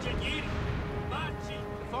 To the Ingegneri. Marci.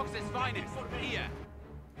 Fox's finest, here.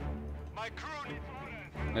 My crew needs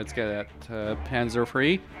orders. Let's get that Panzer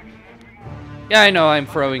free. Yeah, I know, I'm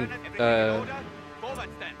throwing Forwards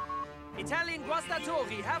then. Italian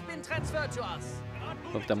Guastatori have been transferred to us.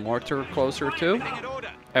 with the mortar closer to. In order.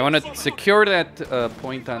 I want to secure that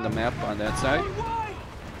point on the map on that side. Why?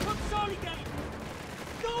 Come Soliday.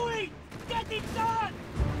 Do it. Get it done.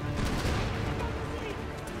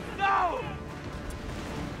 No!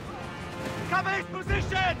 Cover his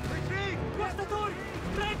position! Retreat! Guastatori.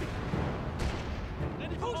 Ready.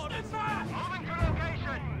 Push them back. Moving to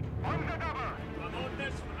location! On the cover!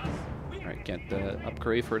 Orders for us. Alright, get the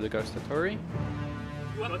upgrade for the Gustatori.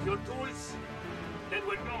 You have your tools. Then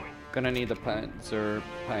we're going. Gonna need a Panzer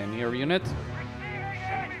Pioneer unit.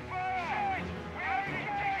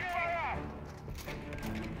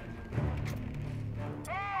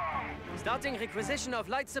 Starting requisition of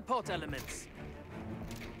light support elements.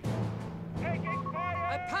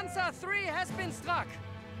 A Panzer 3 has been struck.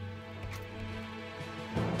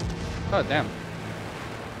 Oh, damn.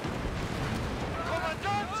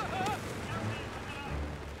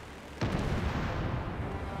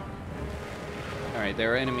 Alright,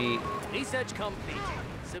 their enemy. Research complete.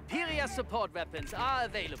 Superior support weapons are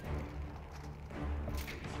available.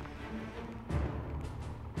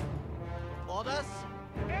 Orders?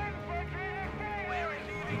 We're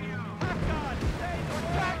receiving you!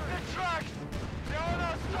 Back the trucks! They're on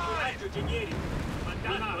our side! Ingegneri.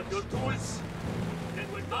 Comandante, with your tools. Then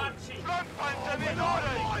we're marching. Front Panzer needs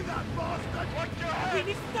orders! Watch your We head!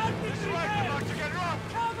 need standing This way is about repair. to get rough!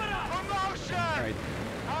 Camera. Promotion!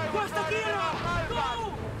 Alright, Guastatori. Go.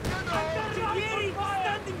 Ingegneri,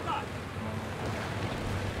 standing by.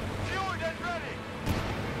 Fueled and ready!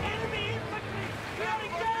 Enemy infantry. We are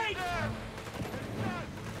engaged.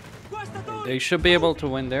 Guastatori. they should be able to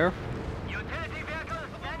win there. Utility vehicles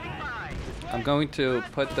standing by! I'm going to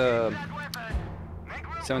put the That weapon! Make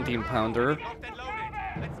room! 17 pounder. Locked and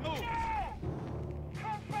loaded. Let's move.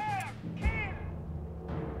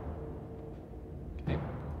 Okay.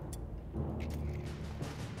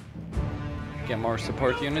 Get more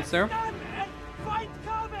support units there. Stand and fight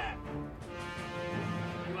cover.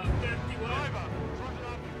 You have 30 words. Driver, throttle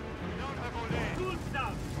up! We don't have Ole! Tools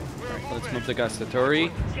down. Alright, let's move the Gustatori.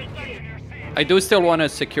 Ingegneri. I do still want to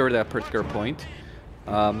secure that particular point.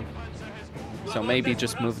 So maybe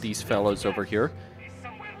just move these fellows over here.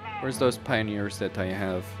 Where's those pioneers that I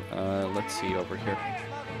have? Let's see over here.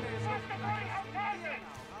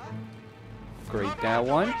 Great, that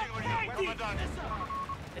one.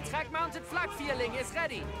 The track-mounted flag feeling is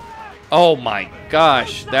ready. Oh my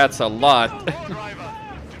gosh, that's a lot.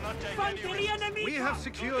 We have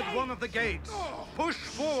secured one of the gates. Push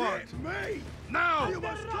forward. Now! You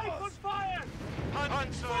must on fire!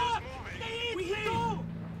 We hit!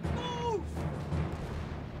 Move!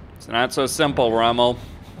 It's not so simple, Rommel.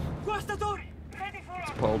 Let's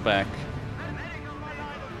pull back.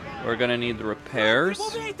 We're gonna need the repairs.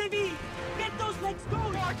 Get those legs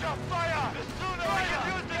going! Watch your fire! The sooner we can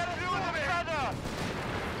use this fuel, the better!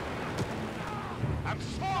 I'm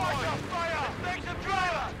watch your fire! Make the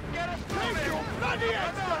driver! Get us moving! Bloody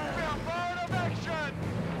extra! Forward of action!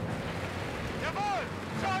 Jawohl!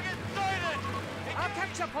 Target sighted! Our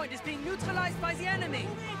capture point is being neutralized by the enemy.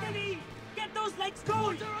 Get those legs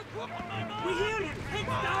going! We hear him! Heads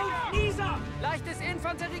down! Knees up! Leichtes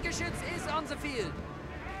Infanteriegeschütz is on the field.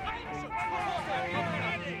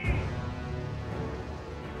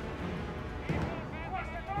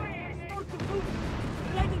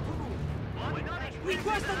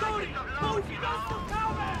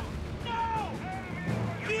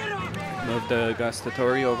 Move the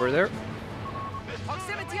Gustatori over there.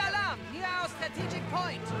 Proximity alarm near our strategic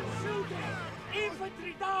point.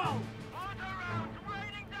 Infantry down!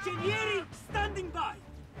 Genieri standing by!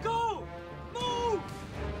 Go! Move!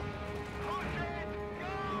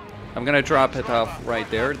 I'm gonna drop it off right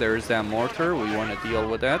there. There's that mortar. We want to deal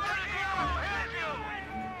with that.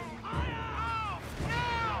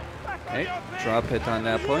 Okay, drop it on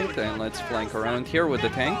that point, and let's flank around here with the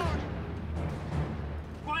tank.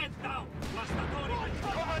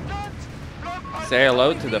 Say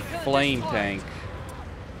hello to the flame tank.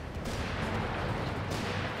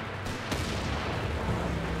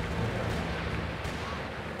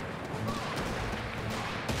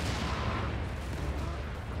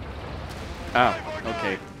 Oh,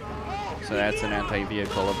 okay. So that's an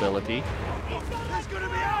anti-vehicle ability.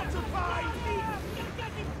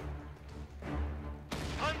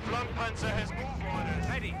 Panzer has move orders.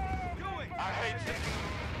 Ready. I hate this.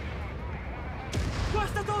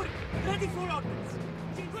 Gustatori, ready for orders.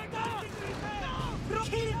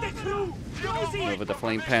 Kill the crew. Over the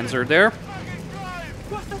flame panzer there.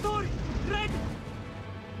 Gustatori, ready.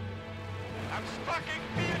 I'm sparking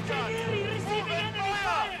field gun. Receiving enemy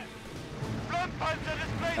fire.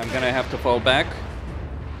 I'm gonna have to fall back.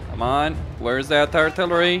 Come on. Where's that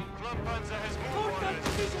artillery?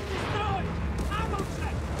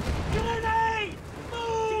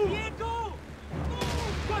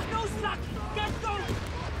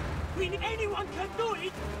 Anyone can do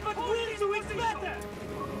it, but we'll do it better.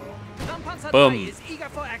 Boom. is eager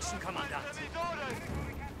for action, Commandant.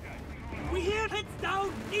 We hear heads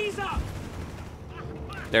down, knees up.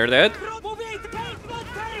 They're dead.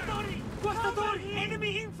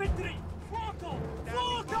 Enemy infantry.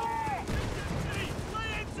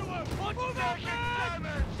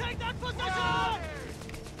 Take that position.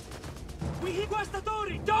 We hit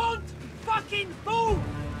Gustatori. Don't fucking move.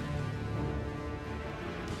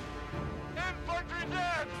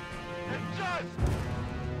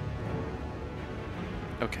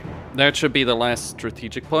 Okay, that should be the last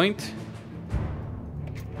strategic point.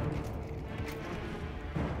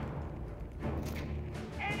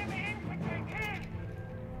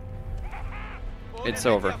 It's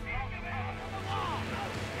over.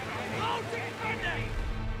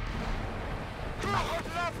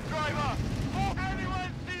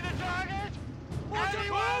 Anyone see the target?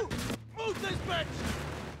 Move this bitch!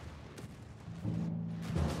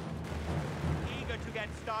 Eager to get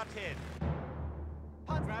started.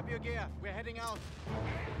 Grab your gear. We're heading out.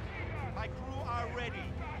 My crew are ready.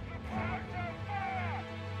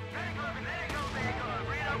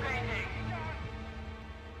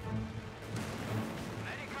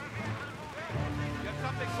 Get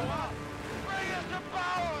something to up. Bring us to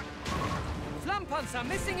power. Flammpanzer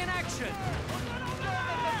missing in action.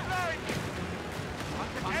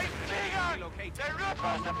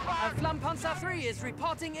 And Flammpanzer 3 is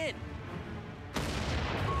reporting in.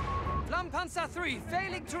 Flammpanzer 3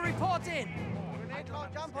 failing to report in.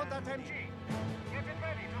 Jump on that engine. Get it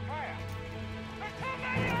ready to fire. There's too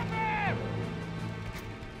many of them!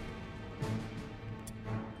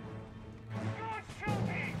 Good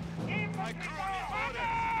shooting! My crew is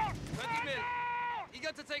orders!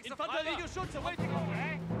 Eager to take Infanteriegeschütze waiting over.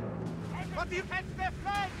 But the defense their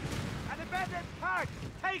flank! An abandoned park!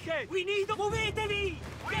 Take it! We need the movetevi!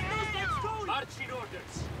 Get those legs going! Marching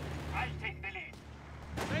orders. I'll take the lead.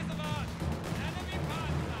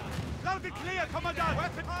 Loud and clear, Commandant!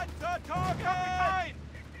 Weapon! Panzer target!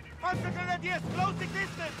 Panzer Grenadiers, closing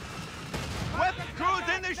distance! Weapon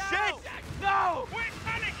crews in the shit! No! We're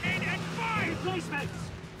panicking and fire! Replacements!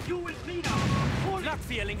 You will lead us! Vlad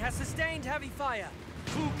feeling has sustained heavy fire.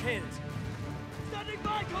 Crew killed. Standing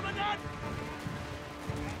by, Commandant!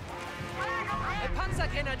 The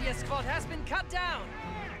Panzer Grenadier squad has been cut down.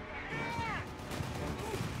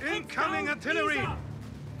 Incoming artillery!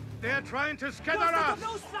 They're trying to scatter us!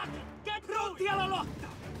 Get pronti alla lotta!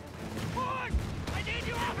 Push! I need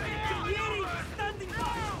you up here! Standing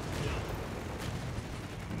by!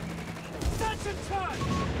 Touch and turn!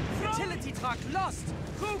 Utility truck lost.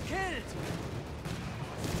 Crew killed.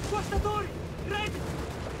 Spostatori! Ready!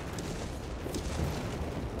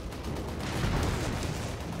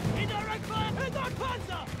 Indirect fire! Hit our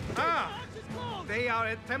Panzer! Ah! They are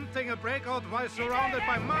attempting a breakout while surrounded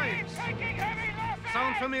by mines.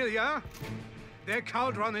 Sound familiar? Their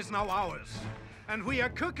cauldron is now ours. And we are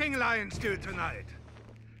cooking lion stew tonight.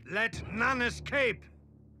 Let none escape.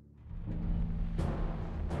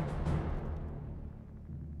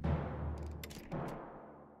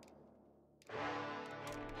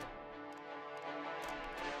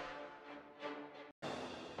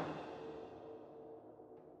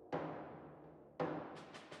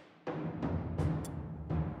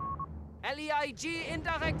 LEIG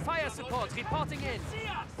indirect fire support reporting in. See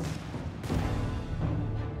us!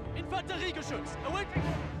 Infanteriegeschütz! Awaiting!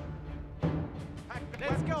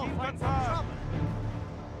 Let's go, find some trouble!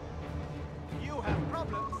 You have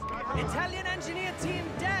problems? Italian engineer team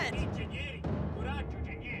dead. Ingegneri! Coraggio,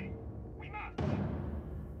 ingegneri! We march!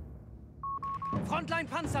 Frontline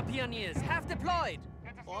Panzer Pioneers have deployed.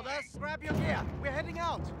 Orders, grab your gear! We're heading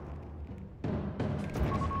out!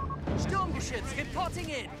 Sturmgeschütz reporting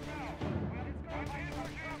in.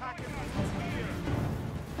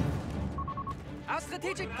 Our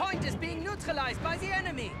strategic point is being neutralized by the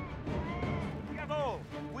enemy. Bravo!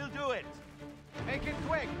 We'll do it! Make it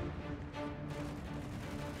quick!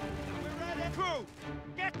 We're ready! Crew!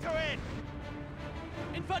 Get to it!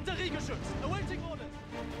 Infanteriegeschütz! Awaiting orders!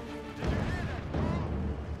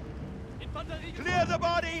 Infanteriegeschütz! Clear the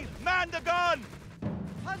body! Man the gun!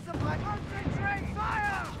 Panzerbrei! Concentrate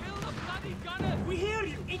fire! Kill the bloody gunner! We hear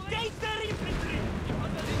you! Engage their infantry!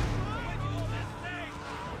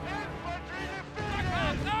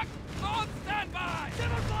 Knock! On standby!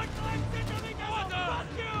 7.5 incoming order!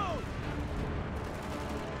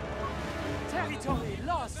 Territory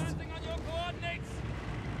lost. Resting on your coordinates!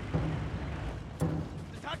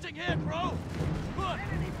 Detaching here, Crow! Good!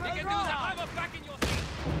 We can do that! Have a back in your seat!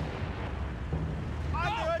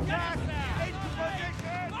 Under attack! Yes, Into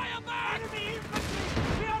position! Fire back! Enemy infantry!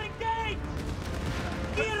 We are engaged!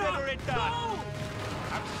 Gear up! Consider it Go! done!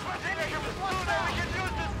 I'm sweating like a balloon! We can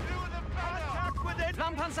use this through the better! Attack with it!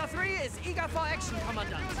 Flammenpanzer 3 is eager for action,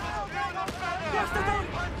 Commandant.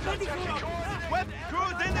 Weapon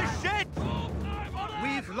crews in the shit!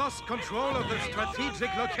 We've lost control of the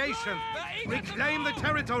strategic location. Reclaim the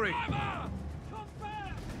territory.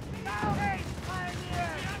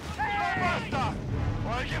 Basta!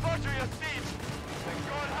 Or give us your seat! And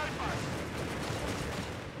God help us!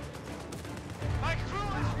 My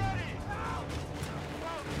crew is ready!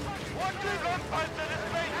 One front panzer is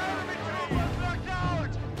made! Enemy troopers knocked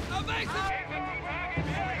out!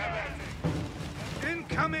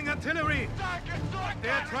 Incoming artillery!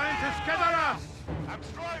 They're trying to scatter us! I'm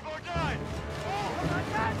strive or die!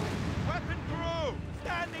 Weapon crew!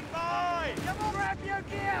 Standing by! Grab your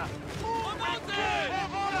gear!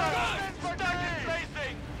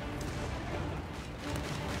 Facing!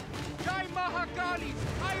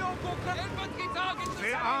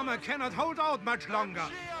 Their armor cannot hold out much longer.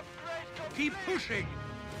 Keep pushing!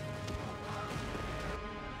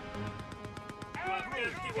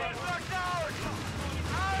 Knocked out!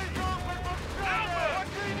 Eyes open for trouble!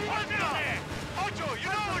 Ocho, you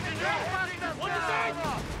know what to do! What is that?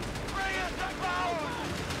 Bring us the power!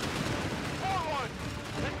 Forward!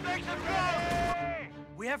 Let's make them go!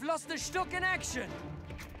 We have lost the Stuck in action.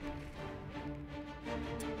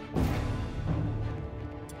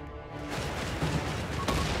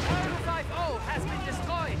 250 has been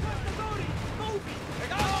destroyed.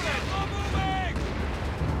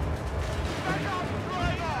 Back up,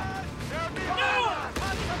 driver! They're behind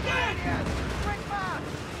us!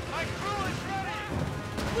 My crew is ready!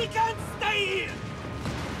 We can't stay here!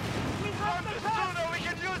 We have The the power! sooner we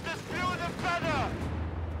can use this fuel, the better!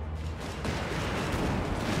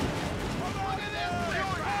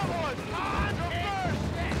 Forward! Go first!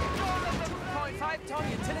 2.5-ton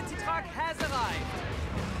utility truck has arrived.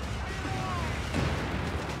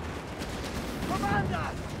 Commander!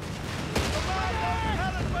 Commander!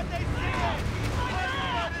 Tell us what they see!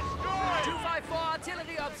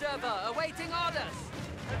 awaiting orders.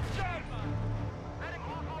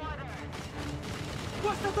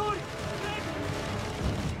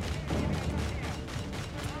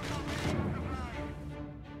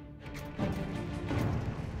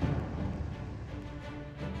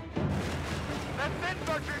 That's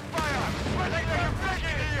infantry fire! We're taking a break in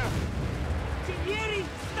here! Ingenierie,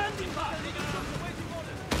 standing by!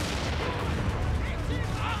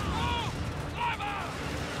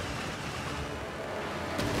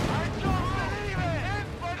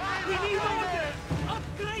 We need orders!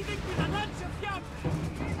 Upgrading with a launch of Fiat!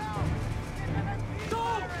 Go!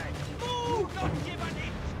 Move! Not give an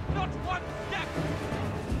inch! Not one step!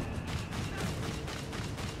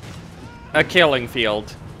 A killing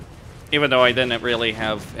field. Even though I didn't really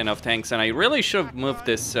have enough tanks, and I really should have moved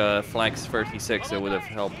this Flex 36, it would have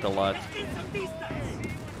helped a lot.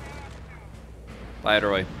 By the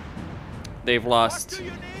way, they've lost.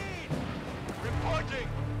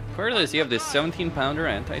 Kurtis, you have this 17-pounder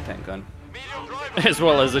anti-tank gun, as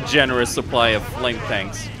well as a generous supply of flame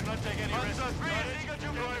tanks.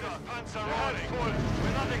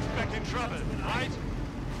 We're not expecting trouble, right?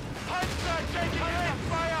 Panzer taking head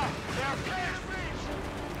fire! They're clear reach!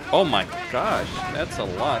 Oh my gosh, that's a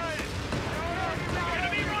lot.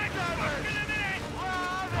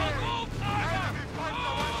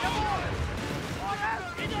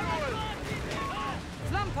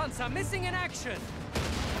 Flammpanzer missing in action.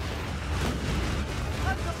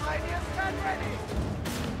 Stand ready!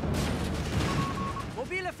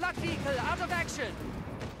 Mobile flak vehicle out of action.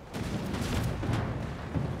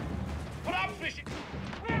 Put up, Fishy!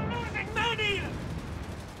 We're losing many!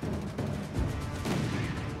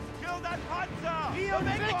 Kill that Panzer! He'll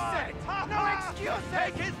fix it! No excuses!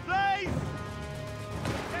 Take his place!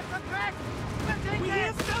 Get the track! We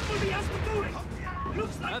hear somebody has to do it!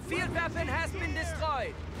 Looks like A field weapon has been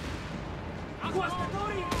destroyed.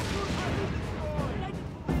 Guastatori!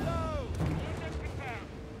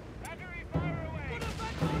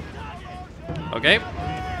 Okay.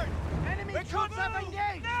 Enemy troops have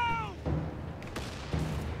engaged!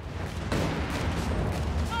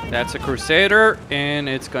 That's a Crusader, and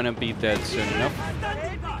it's gonna be dead soon enough. We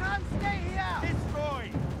can't stay here!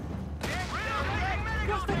 Destroy!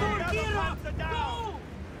 Guastatori, gear up! Go!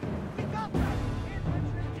 We got them!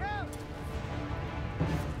 Infantry kill!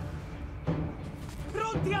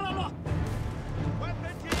 Pronti alla lotta!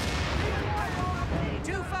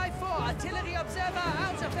 254 artillery observer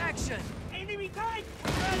out of action. Enemy tank!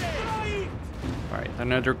 Destroy! Alright,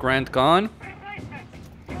 another Grant gone.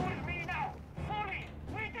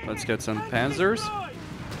 Let's get some Panzers.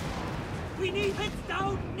 We need heads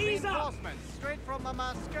down, knees up! Reinforcements straight from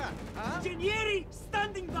Mamaska. Huh? Ingenierie,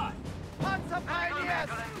 standing by! Panzer pioneers!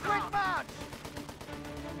 Quick march!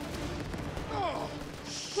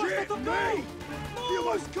 Shit, me! You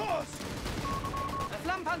must cross! The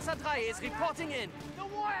Flammpanzer 3 is reporting in. The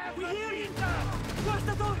wire! We hear you!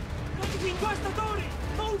 Guastatori! Between Guastatori!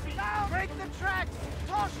 Move it! Now break the tracks!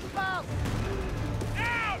 Toss the bus!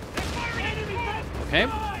 Out! Enemy tank! Okay.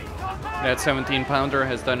 That 17-pounder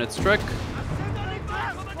has done its trick.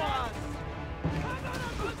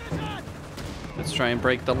 Let's try and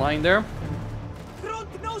break the line there.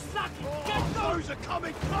 Front, no slacking! Get going! Those are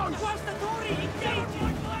coming close! Guastatori,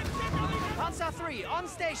 engaging! Panzer 3 on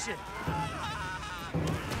station.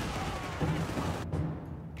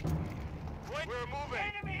 We're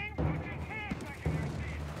moving!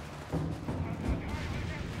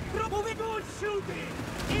 Move good shooting!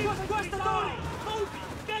 Guastatori! Move it!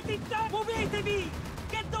 Get it done! Muovetevi!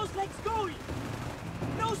 Get those legs going!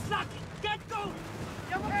 No slacking! Get going!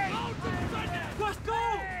 Just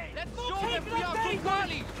go! Let's show them we are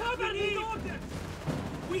Somali! Cover me! Orders!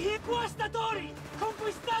 We hear Guastatori!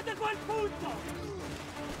 Conquistate quel punto!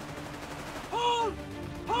 Hold!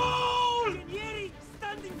 Hold! Ingenierie,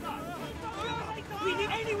 standing by! We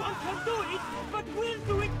need anyone can do it, but we'll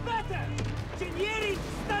do it better! Ingenierie,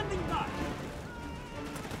 standing by!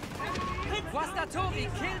 Guastatori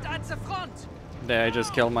killed at the front. Did I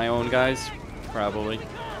just kill my own guys? Probably.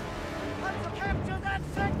 Panzer capture that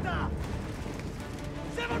sector!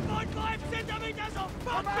 7.5 centimeters of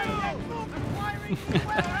Firing! firing!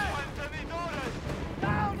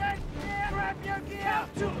 Down and clear! Grab your gear!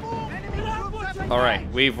 Enemy troops have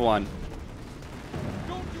Alright, we've won.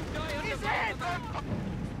 He's in!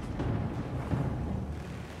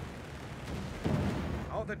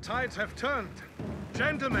 How the tides have turned.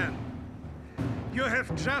 Gentlemen, you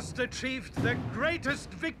have just achieved the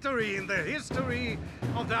greatest victory in the history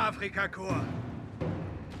of the Afrika Korps.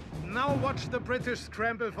 Now watch the British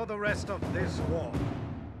scramble for the rest of this war.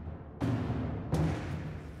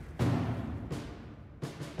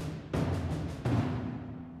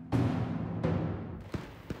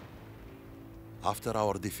 After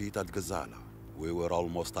our defeat at Gazala, we were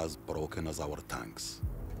almost as broken as our tanks.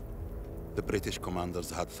 The British commanders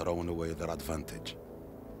had thrown away their advantage.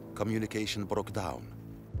 Communication broke down.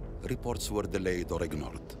 Reports were delayed or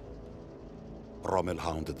ignored. Rommel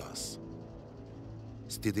hounded us,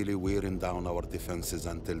 steadily wearing down our defenses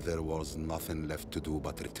until there was nothing left to do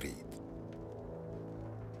but retreat.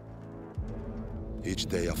 Each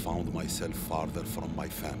day I found myself farther from my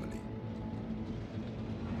family.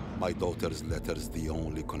 My daughter's letters the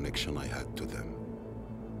only connection I had to them.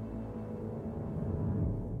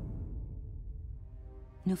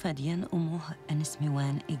 نفاديان أموه أن اسمي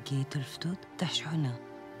وان إجيت الفتوت تحشحنا.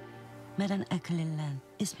 مدن أكل اللان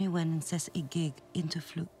اسمي وان نساس إجيج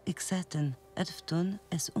إنتفلو إكساتن أدفتون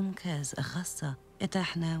أس أمكاز أخصة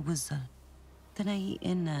إتاحنا وزل. تناي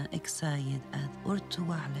إنا إكسايد أد أرتو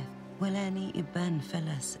وعلف ولاني إبان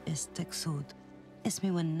فلس استكسود.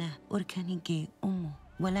 اسمي وانه أركاني جي أمه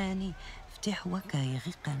ولاني فتح وكاي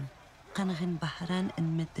غيقن قنغن بحران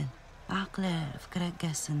المدن عقلة فكرة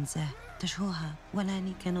جاسن زاه تشوها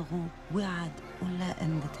ولاني كان غو وعد ولا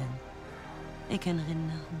أندتن إكن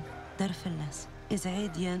غناه درفلس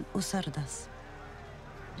إزعيديان وسردس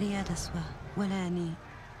رياد سوا ولاني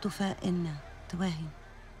تفائنا تواهي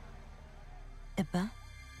إبا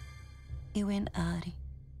إيوين آري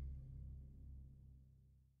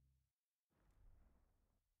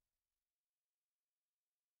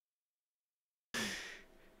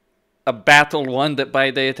A battle won by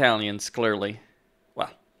the Italians, clearly. Well,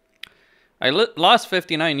 I lost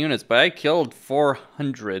 59 units, but I killed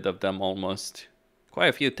 400 of them almost. Quite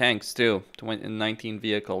a few tanks, too. 19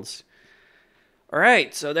 vehicles.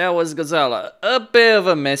 Alright, so that was Gazala. A bit of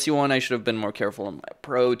a messy one. I should have been more careful in my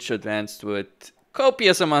approach. Advanced with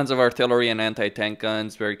copious amounts of artillery and anti-tank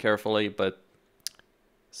guns very carefully, but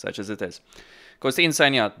such as it is. Kostin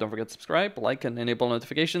signing out. Don't forget to subscribe, like, and enable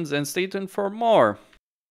notifications, and stay tuned for more.